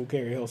other people,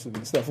 Carrie Hilson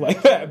and stuff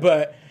like that.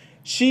 But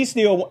she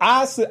still,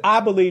 I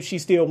believe she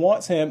still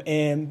wants him,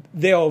 and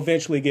they'll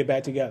eventually get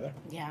back together.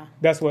 Yeah.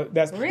 That's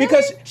Really?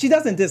 because she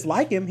doesn't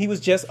dislike him. He was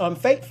just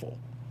unfaithful.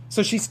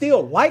 So she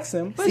still likes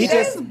him. He she's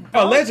just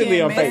allegedly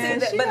broken, man.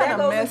 unfaithful. She But got that a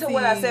goes into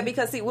what I messy- said,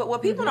 because see,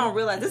 what people don't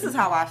realize, this is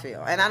how I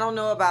feel, and I don't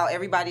know about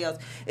everybody else.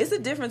 It's a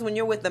difference when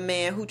you're with a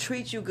man who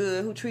treats you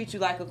good, who treats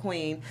you like a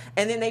queen,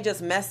 and then they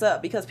just mess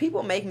up, because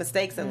people make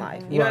mistakes in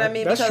life. You know what I Right.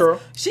 mean? That's because true.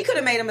 she could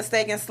have made a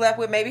mistake and slept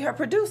with maybe her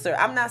producer.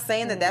 I'm not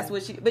saying that that's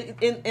what she, but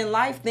in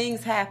life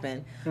things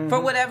happen for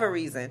whatever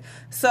reason.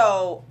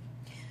 So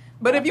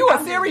But if you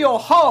a serial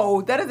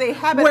hoe, that is a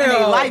habit and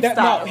a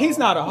lifestyle. no, he's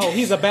not a hoe.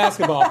 He's a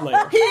basketball player.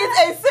 He is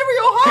a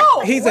serial hoe.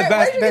 He's where, a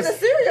where'd you get the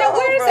basketball. cereal? Now,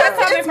 where is from? that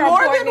coming It's from,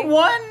 more Courtney? than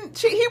one.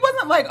 He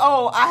wasn't like,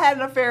 oh, I had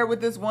an affair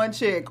with this one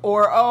chick,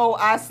 or oh,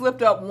 I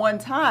slipped up one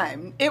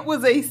time. It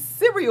was a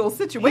serial He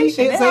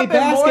situation. is It a happened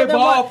more than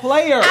basketball one-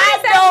 player. I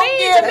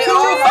don't give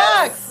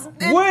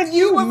two fucks. When He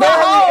you was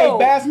marry hoe. a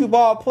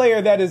basketball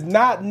player that is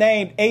not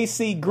named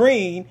AC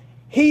Green,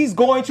 he's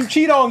going to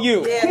cheat on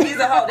you. Yeah, he's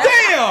a hoe.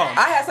 Damn!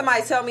 I had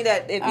somebody tell me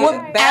that if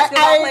Well,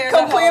 basketball I players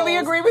completely are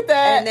hoes, agree with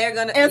that. and they're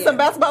gonna some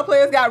basketball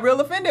players got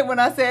real offended when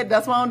I said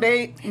that's why I don't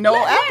date no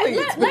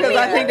athletes because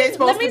I think they're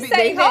supposed to be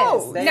say they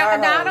hoes. They No, are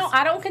I hoes.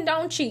 don't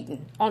condone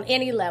cheating on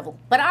any level.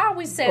 But I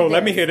always said Oh, this.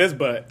 let me hear this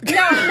butt.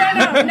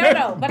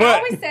 No. But I But-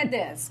 always said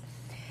this.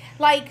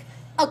 Like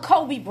a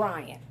Kobe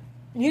Bryant.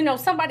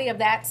 Somebody of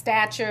that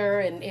stature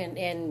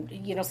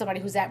and somebody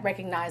who's that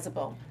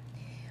recognizable.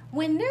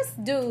 When this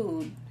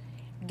dude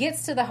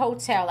gets to the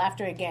hotel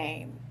after a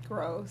game,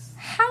 Gross.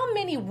 how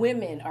many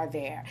women are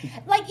there?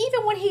 Like,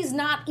 even when he's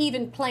not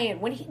even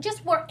playing, when he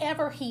just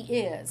wherever he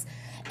is.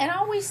 And I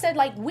always said,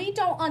 like, we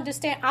don't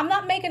understand. I'm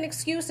not making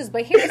excuses,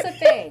 but here's the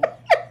thing.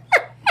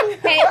 Hey,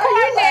 They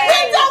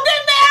Courtney. don't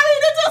get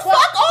married and just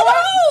fuck all the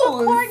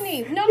hoes.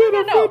 Courtney, no.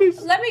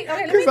 Let me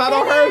Because I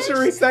don't heard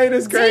Sheree say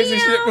this crazy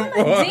shit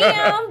before.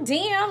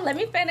 DM, let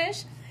me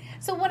finish.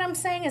 So what I'm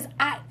saying is,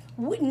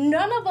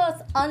 none of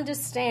us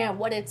understand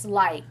what it's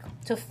like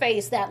to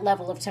face that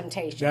level of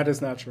temptation. That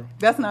is not true.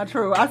 That's not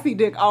true. I see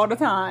dick all the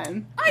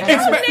time. I And know,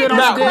 I sit nigga.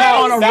 on dick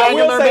on a Now, I will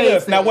regular say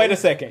basis. this. Now, wait a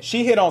second.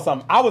 She hit on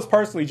something. I was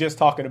personally just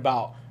talking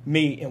about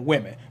me and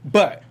women.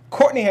 But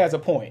Courtney has a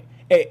point.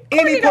 At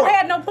any don't point,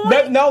 have no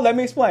point. let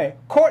me explain.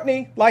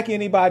 Courtney, like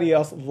anybody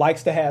else,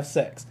 likes to have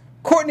sex.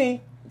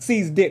 Courtney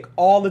sees dick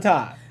all the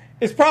time.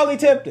 It's probably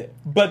tempting,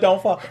 but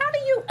don't fuck her. How do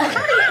you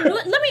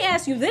let me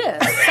ask you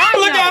this.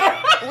 Look at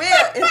her.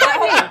 Where is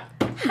that?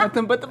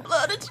 Nothing but the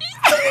blood of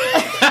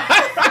Jesus.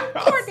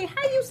 Courtney,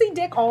 how you see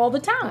dick all the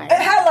time?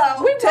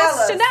 Hello, We tell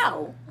want to us.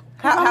 know.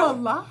 I'm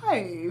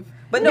alive.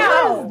 But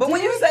No, but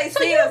when you say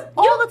So see you, us,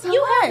 all the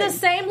you have time. the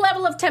same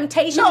level of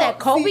temptation No, that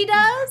Kobe see,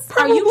 does? Are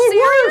Probably you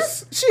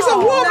serious? worse. She's a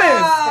woman.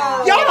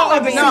 no. Y'all don't No,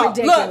 understand. No,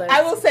 ridiculous. look,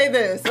 I will say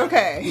this.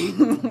 Okay.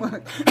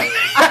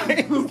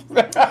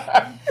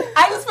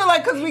 I just feel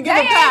like because we get They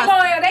a ain't pass.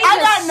 loyal. They I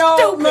just got no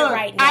stupid look.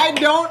 right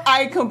now.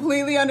 I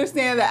completely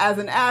understand that as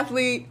an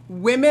athlete,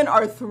 women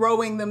are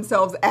throwing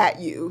themselves at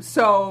you.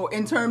 So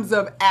in terms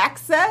of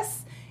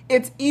access,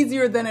 it's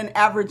easier than an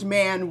average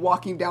man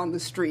walking down the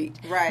street.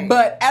 Right.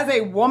 But as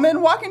a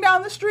woman walking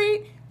down the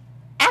street,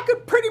 I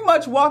could pretty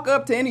much walk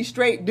up to any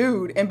straight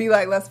dude and be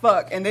like, "Let's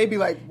fuck," and they'd be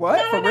like, "What?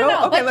 No, For no, real?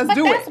 no. Okay, But let's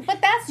do that's- it." but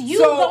that's you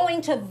So-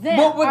 going to them.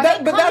 But, Are that,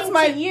 they but that's coming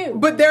my. to you?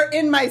 But they're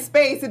in my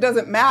space. It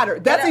doesn't matter.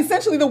 That's But,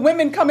 essentially the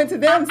women coming to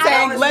them I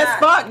saying, know it's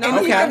 "Let's not. fuck," No,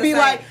 and he okay. could be I'm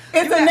like,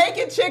 saying, "It's you a got-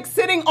 naked chick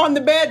sitting on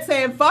the bed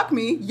saying, 'Fuck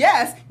me.'"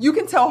 Yes, you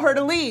can tell her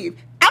to leave.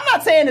 I'm not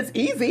not saying it's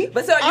easy.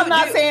 But so I'm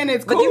not saying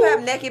it's cool. But you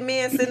have naked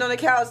men sitting on the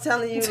couch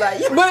telling you like.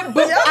 But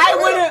I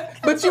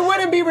wouldn't. But you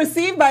wouldn't be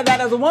received by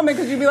that as a woman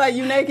because you'd be like,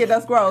 "You naked?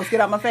 That's gross.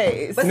 Get out my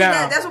face." But see,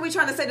 Now- that's what we're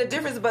trying to say. The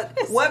difference, but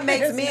what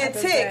makes men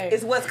tick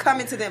is what's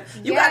coming to them.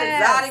 You Yes.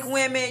 got exotic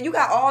women. You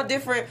got all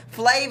different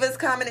flavors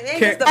coming. It ain't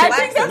Can- just the I black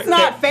think that's stuff.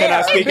 not Can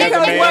I fair speak as a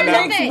because man what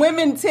now? makes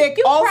women tick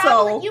You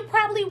also.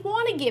 probably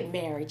want to get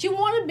married. You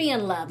want to be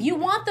in love. You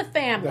want the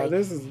family. No,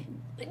 this is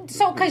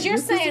So, because you're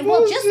This is saying,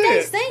 well, just stay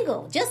bullshit.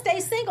 single. Just stay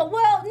single.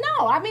 Well,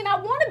 no. I mean, I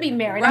want to be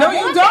married. No, I you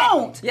want that.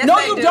 don't. Yes, no,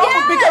 they you do. don't.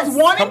 Yes. Because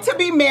wanting to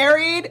be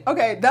married,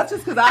 okay, that's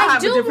just because I have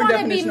a do different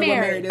wanna be definition of what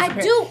married is. I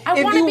okay? do. I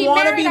If want to you be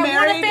wanna married. be I want a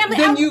married, family.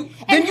 then And you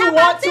how want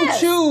about to this?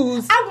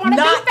 choose I want to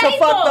not be to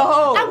faithful. fuck the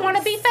hoe. I want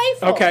to be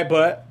faithful. okay,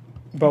 but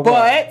what?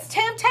 But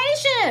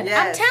Temptation.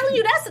 Yes. I'm telling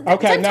you, that's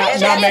Okay, now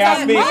temptation may I is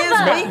a speak?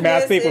 mother. May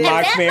I speak with At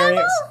my that experience?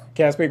 level?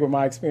 Can I speak with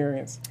my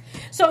experience?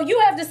 So you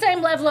have the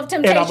same level of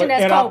temptation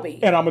as Kobe.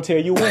 And I'm gonna tell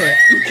you when.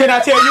 Can I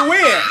tell you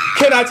when?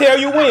 Can I tell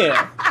you when?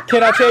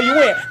 Can I tell you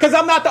when? Because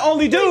I'm not the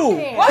only dude.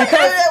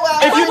 Because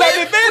if you let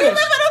me we finish, live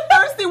in a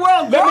thirsty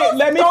world. Girls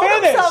let me throw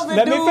finish. themselves at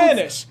Let me dudes.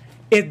 finish.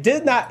 It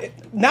did not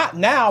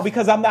now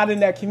because I'm not in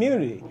that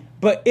community,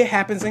 but it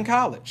happens in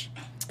college.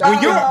 When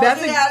you're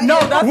That's Yeah, no,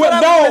 yeah. that's Well, what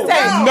I was gonna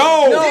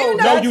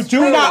say. no, you do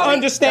not That's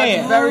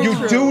understand. very You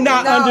true. do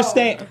not No.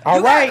 understand. All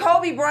you right. got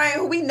Kobe Bryant,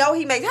 who we know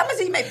he makes. How much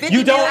did he make? 50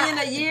 You don't- million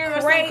a year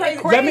or something crazy?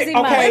 Let me- Crazy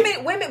okay. money.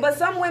 Women, but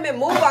some women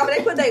move off.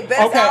 They put their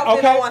best Okay,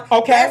 outfit okay, on,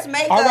 okay. best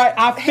makeup. All right,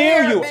 I feel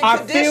hair you. been I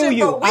conditioned feel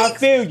you. for I weeks,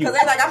 feel you. 'cause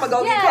they're like, I'm gonna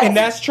go Yes. get clothes. And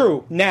that's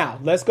true. Now,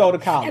 let's go to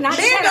college. And I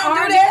just Men had don't an do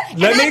argument. that.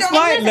 Let Men me don't-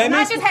 explain. Listen, Let me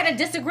I just had a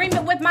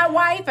disagreement with my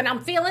wife, and I'm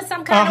feeling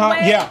some kind of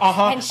way.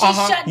 And she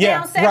shut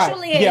down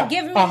sexually and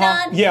giving me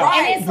none. Yeah,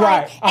 And it's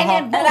right, like, and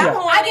then boom, And I'm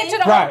I get to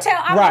the Right, hotel,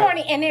 I'm right.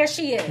 horny, and there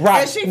she is.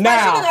 Right. And she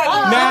now, look like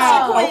a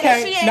now, queen.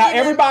 okay. She ain't Now, even-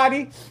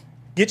 everybody,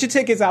 get your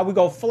tickets out. We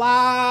go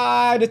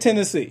fly to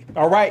Tennessee.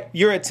 All right.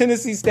 You're at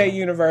Tennessee State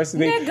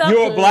University. Nigga,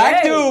 You're a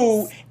black please.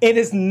 dude. It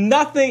is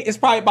nothing. It's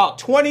probably about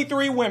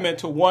 23 women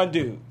to one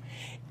dude.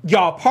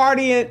 Y'all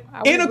partying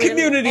in a really-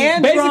 community,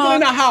 and basically in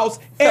drunk a house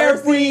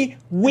every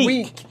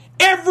week.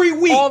 Every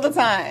week. all the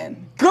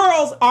time.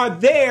 Girls are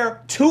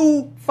there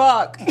to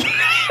Fuck.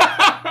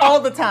 all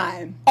the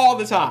time. all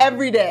the time.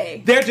 Every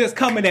day. They're just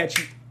coming at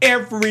you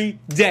every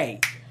day.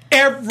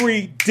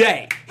 Every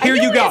day. Here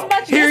you go. as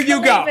much Here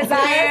you go. disbelief as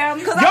I am.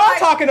 Because Y'all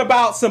talking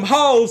about some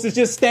hoes that's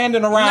just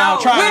standing around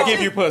No, trying to which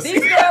give you pussy.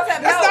 These girls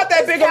have That's not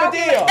that big of a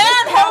deal. And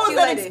hoes that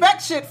Calculated.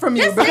 expect shit from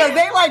you Just because say-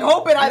 they like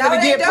hoping either No,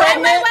 to they get don't.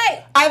 pregnant, Wait.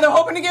 either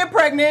hoping to get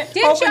pregnant,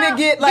 Didn't hoping to y'all-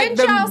 get like didn't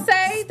the y'all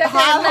say that high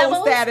there are hoe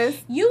levels? status.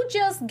 You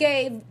just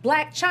gave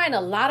Black China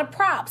a lot of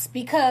props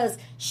because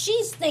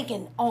she's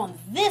thinking on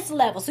this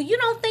level. So you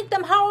don't think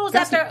them hoes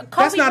That's- after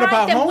that's Kobe not Bryant,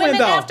 about them hoeing, women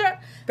though. after?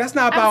 That's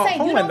not I'm about saying,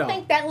 you hoeing, don't though.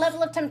 think that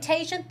level of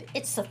temptation,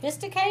 it's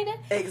sophisticated?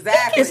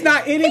 Exactly. It's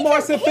not any He more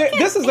can- sophisticated. he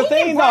can- This is the he can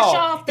thing, brush though.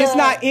 off It's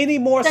not any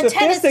more the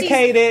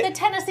sophisticated. The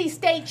Tennessee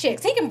State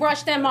chicks. He can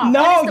brush them off.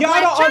 No, But it's the y'all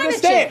Black don't China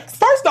understand. chicks.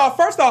 First off,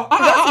 where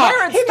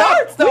it He not-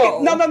 starts, though.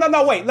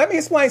 No, wait. Let me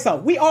explain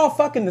something. We all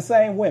fucking the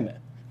same women.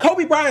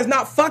 Kobe Bryant's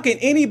not fucking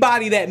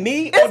anybody that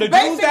me or It's the dudes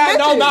basic that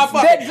know bitches not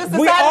that fucking. just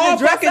We decided to all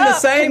dress fucking the up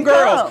same and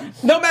girls. come.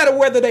 No matter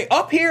whether they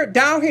up here,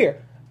 down here.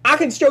 I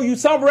can show you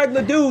some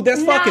regular dude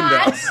that's fucking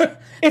them. It's-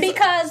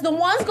 Because the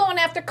ones going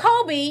after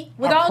Kobe,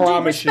 with I all due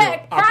promise you,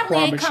 respect, I probably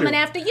ain't promise coming you.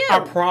 after you. I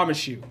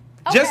promise you.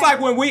 Just Okay.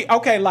 like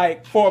when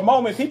like for a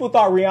moment, people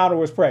thought Rihanna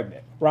was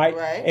pregnant, right?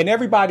 Right. And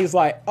everybody's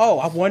like, oh,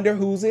 I wonder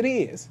whose it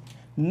is.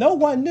 No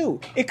one knew.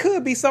 It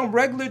could be some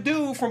regular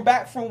dude from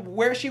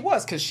where she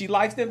was because she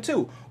likes them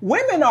too.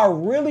 Women are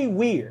really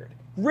weird.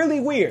 Really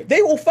weird.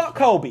 They will fuck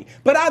Kobe.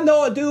 But I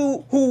know a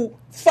dude who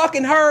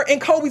fucking her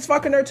and Kobe's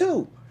fucking her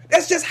too.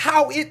 That's just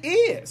how it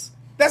is.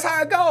 That's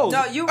how it goes.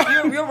 No, you're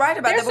right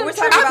about There's that. But we're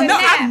some talking truth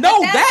about in I know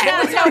But that.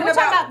 that's- We're We're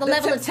talking about the the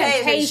level of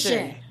temptation.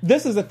 temptation.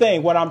 This is the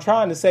thing. What I'm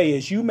trying to say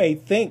is you may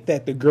think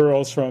that the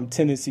girls from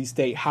Tennessee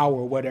State,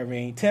 Howard, whatever,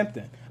 ain't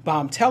tempting. But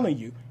I'm telling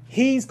you,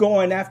 he's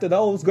going after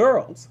those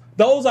girls.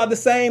 Those are the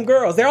same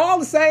girls. They're all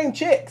the same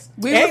chicks.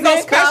 We Ain't was no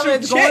in special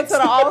college going chicks. to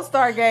the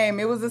All-Star game.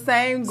 It was the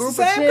same group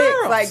Same of chicks,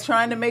 girls. like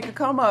trying to make a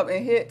come up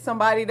and hit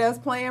somebody that's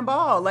playing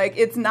ball. Like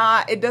it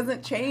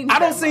doesn't change. I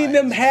don't that see much.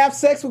 them have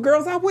sex with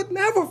girls I would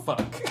never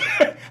fuck.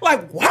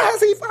 Like, why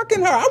is he fucking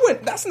her? I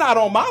wouldn't. That's not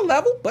on my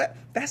level, but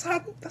that's how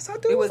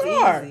dudes It was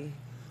are. easy.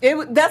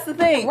 That's the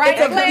thing. Right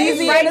it's place,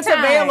 easy right and it's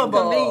time.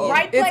 available. Convenient.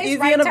 Right it's place, easy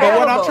right and time. But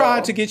available. what I'm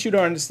trying to get you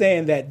to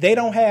understand that they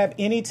don't have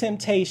any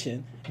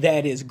temptation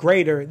that is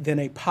greater than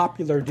a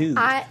popular dude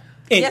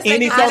in Yes, they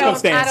any do. I don't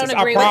circumstances. I,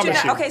 agree with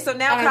promise you. you. Okay, so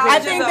now I college I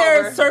is think over.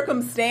 their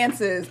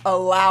circumstances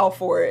allow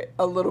for it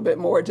a little bit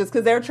more, just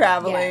because they're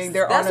traveling, Yes.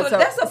 they're That's on what- a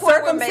that's the point we're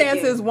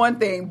circumstances making. one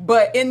thing,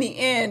 but in the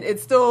end,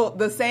 it's still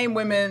the same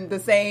women, the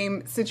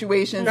same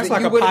situations. That's that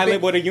like you a would've pilot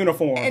been- with a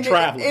uniform And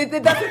traveling.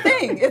 that's the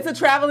thing. It's a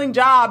traveling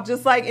job,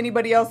 just like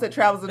anybody else that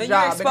travels a And you're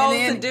job. exposed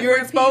and to then you're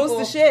different exposed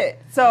people. to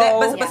shit. So,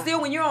 But Yeah. still,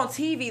 when you're on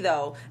TV,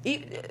 though,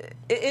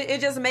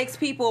 it just makes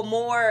people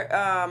more.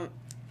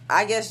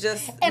 I guess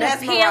just And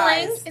appealing.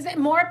 mesmerized. Is it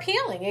more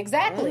appealing?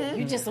 Exactly.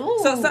 You just, ooh.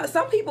 So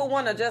some people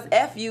want to just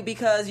F you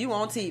because you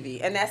on TV,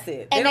 and that's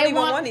it. They and don't even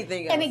want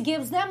anything else. And it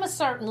gives them a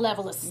certain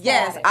level of status.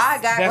 Yes, I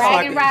got That's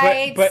bragging like,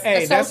 rights, but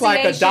hey, that's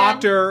like a association.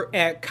 doctor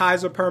at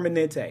Kaiser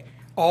Permanente.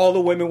 All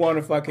the women want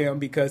to fuck him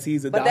because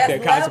he's a But doctor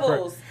that's at Kaiser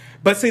levels. Permanente.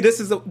 But see, this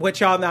is what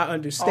y'all not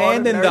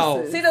understanding, though.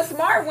 nurses. See, the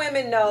smart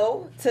women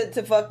know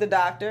to fuck the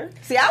doctor.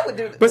 See, I would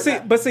do. But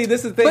see,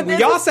 this is the thing. But When this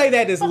y'all is- say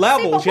that it's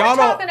levels, See, but y'all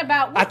we're don't. talking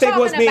about, I think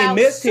what's being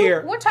missed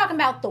here We're talking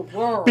about the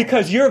world.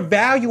 because you're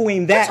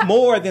valuing that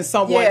more than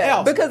someone Yeah,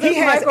 else. because he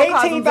there's has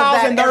microcosms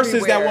 18,000 of that nurses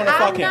that everywhere. want to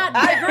fuck him.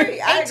 I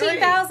agree.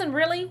 18,000,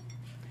 really?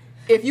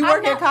 If you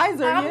work I'm at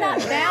Kaiser, I'm yeah.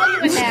 not valuing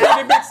Pretty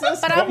that. big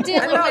system. But I'm I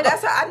dealing know with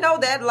that's how I know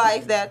that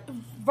life. That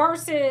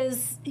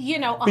versus,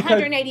 Because-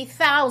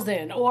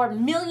 180,000 or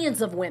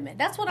millions of women.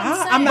 That's what I'm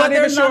saying. I'm But not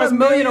even there's sure not it's a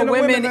million of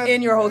million of women women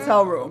in your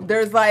hotel room.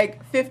 There's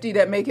like 50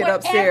 that make it Wherever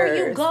upstairs.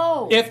 you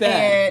go. If that.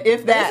 And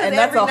if This that, is and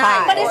that's every a night.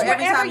 high. But it's Or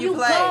every wherever time you you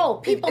play. go.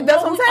 People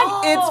That's know what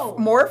I'm saying. oh. It's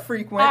more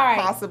frequent, All right.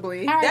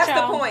 possibly. All right, that's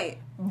y'all. the point.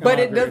 But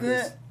I it agree with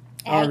doesn't.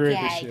 I don't agree with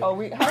this Okay. shit.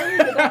 Oh, how are you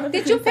get down to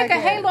Did you 15 pick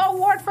a seconds? Halo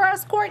award for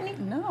us, Courtney?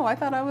 No, I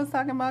thought I was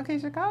talking about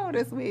Keisha Cole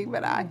this week,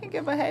 but I can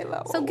give a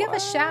Halo. So give a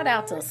award. shout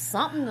out to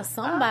something to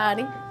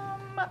somebody.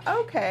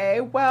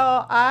 Okay,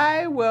 well,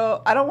 I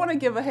will. I don't want to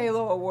give a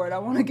Halo award. I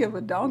want to give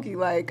a donkey,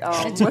 like,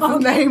 what's his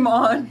name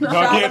on?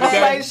 Donkey of the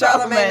Day.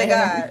 Charlamagne the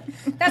God.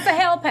 That's a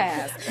hell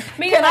pass.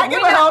 Can I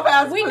give a hell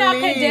pass, We're not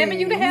please?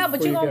 condemning you to hell,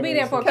 but you're going to be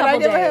there for a Can I couple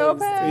give days. a hell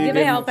pass? Give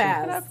a hell Can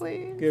Can I pass.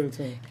 please? Give it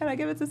to him. Can I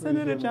give it to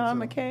Senator give it John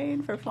to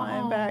McCain for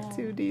flying back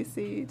to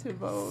D.C. to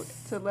vote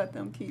to let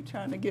them keep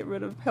trying to get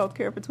rid of health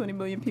care for 20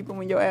 million people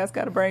when your ass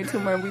got a brain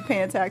tumor and we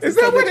paying taxes Is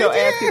that so what that your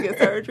they ass did? can get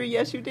surgery?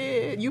 Yes, you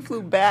did. You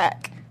flew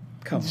back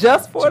Come on,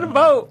 just for the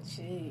vote.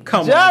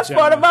 Come Just on,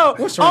 for the John. vote.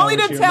 What's wrong Only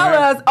to with you, tell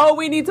man? us, oh,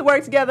 we need to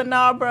work together.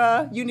 Nah,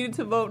 bruh. You need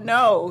to vote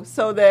no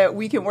so that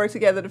we can work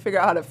together to figure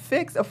out how to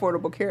fix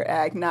Affordable Care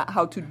Act, not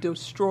how to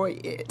destroy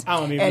it. I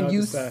don't even and know you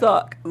what to say.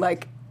 suck.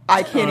 Like,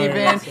 I can't I don't even.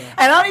 know what to say.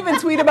 And I don't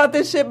even tweet about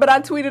this shit, but I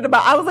tweeted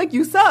about, I was like,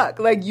 you suck.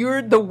 Like,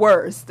 you're the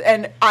worst.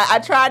 And I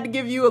tried to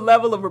give you a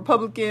level of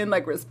Republican,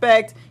 like,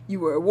 respect. You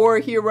were a war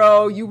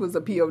hero. You was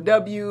a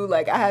POW.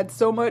 Like, I had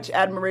so much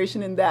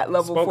admiration in that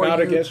level Spoke for out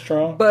you. against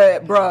Trump.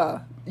 But,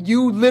 bruh,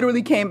 you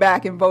literally came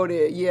back and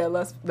voted, yeah,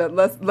 let's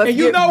And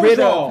you get know rid it's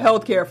wrong. of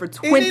health care for And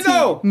you 20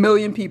 know.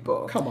 million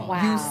people. Come on.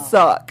 Wow. You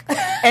suck.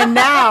 And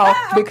now,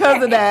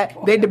 because of that,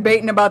 they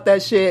debating about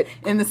that shit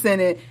in the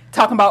Senate,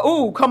 talking about,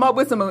 ooh, come up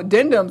with some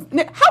addendums. How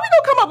we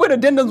gonna come up with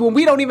addendums when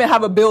we don't even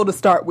have a bill to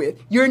start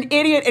with? You're an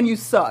idiot and you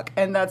suck.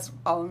 And that's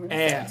all I'm gonna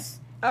say. Ass.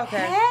 Okay.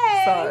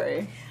 Hey.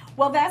 Sorry.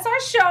 Well, that's our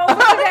show for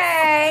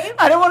today.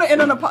 I don't want to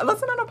end on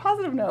let's end on a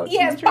positive note.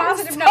 Yes, Demetrius.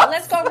 positive note.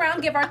 Let's go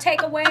around, give our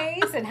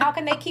takeaways, and how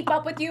can they keep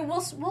up with you?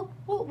 We'll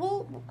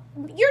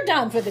you're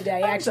done for the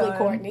day, actually, Done.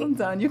 Courtney. I'm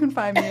done. You can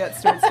find me at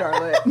Stuart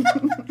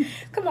Starlet.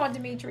 Come on,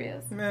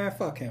 Demetrius. Man,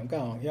 fuck him. Go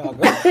on. Y'all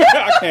go.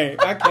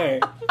 I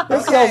can't.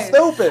 That's Okay.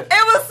 so stupid. It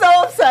was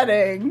so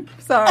upsetting.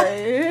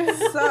 Sorry.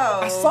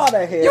 So Saw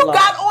that headline. You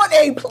got on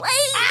a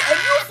plane and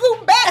you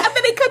flew back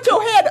after they cut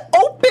your head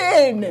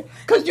open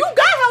because you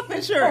got health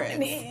insurance.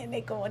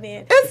 They going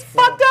in. It's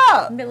fucked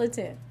up.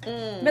 Militant.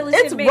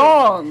 It's me.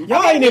 wrong.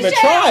 Y'all ain't even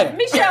trying.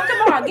 Michelle,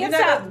 come on, give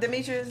some.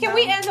 Demetrius. Can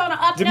we end on an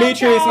up note?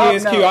 Demetrius y'all?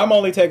 ESQ. I'm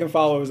only taking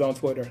followers on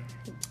Twitter.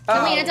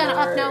 Can we end on an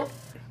up Lord. note?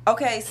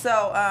 Okay, so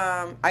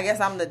I guess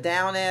I'm the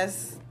down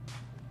ass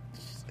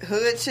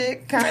hood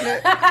chick, kind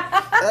of.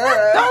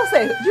 Don't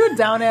say you're a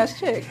down ass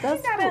chick.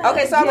 That's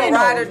Okay, so I'm You a ain't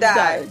ride no or die.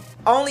 die.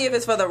 Only if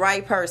it's for the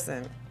right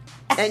person.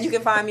 And you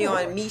can find me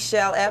on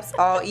Michelle Epps,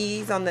 all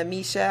E's on the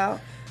Michelle,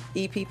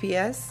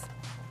 EPPS.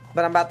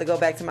 But I'm about to go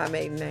back to my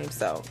maiden name,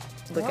 so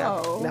look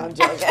out. Whoa. No, I'm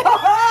joking.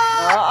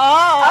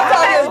 I'm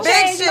talking gonna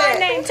big change my shit.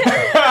 name too.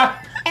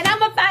 And I'm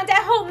gonna find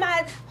out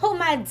who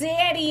my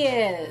daddy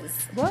is.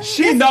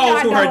 She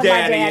knows who I her know my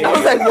daddy daddy. is. I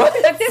was like, what?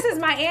 But this is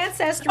my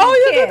ancestry Oh,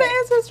 you kid. did the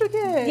ancestry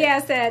kid.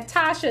 Yes, that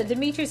Tasha,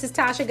 Demetrius'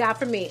 Tasha got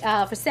for me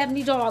for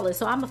 $70.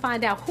 So I'm gonna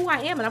find out who I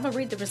am and I'm gonna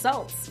read the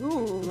results.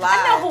 Ooh.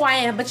 I know who I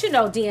am, but you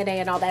know DNA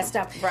and all that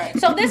stuff. Right.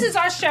 So this is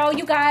our show,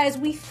 you guys.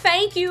 We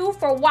thank you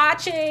for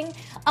watching.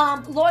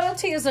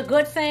 Loyalty is a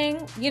good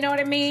thing. You know what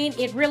I mean?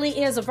 It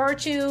really is a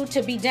virtue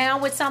to be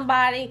down with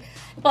somebody,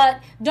 but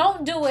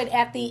don't do it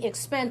at the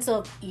expense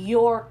of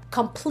your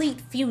complete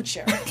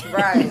future.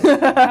 Right.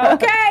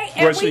 Okay?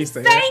 And What we she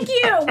said. thank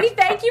you. We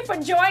thank you for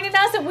joining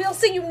us, and we'll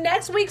see you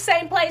next week,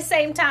 same place,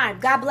 same time.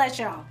 God bless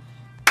y'all.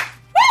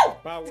 Woo!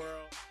 Bye, world.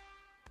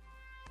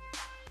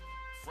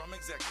 From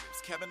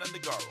executives Kevin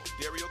Undergaro,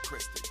 Dario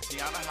Christie,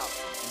 Tiana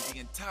House, and the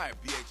entire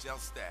BHL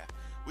staff,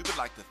 we would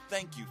like to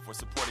thank you for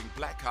supporting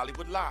Black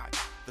Hollywood Live,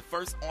 the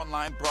first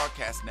online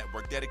broadcast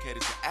network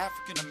dedicated to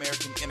African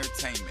American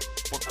entertainment.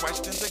 For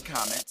questions and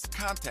comments,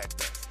 contact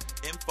us.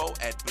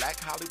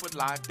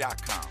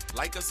 info@blackhollywoodlive.com.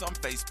 Like us on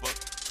Facebook,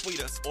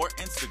 tweet us, or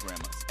Instagram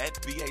us at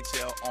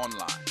BHL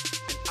Online.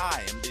 And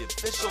I am the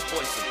official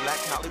voice of Black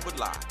Hollywood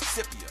Live,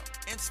 Scipio,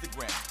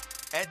 Instagram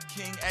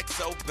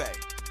 @KingXOBay.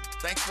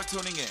 Thanks for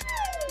tuning in.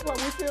 What,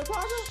 we still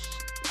talking?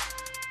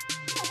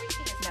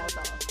 Now it's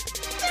off.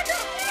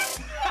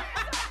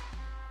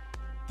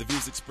 The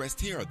views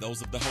expressed here are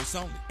those of the host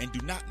only and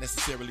do not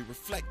necessarily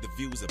reflect the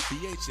views of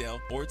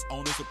BHL or its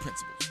owners or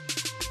principals.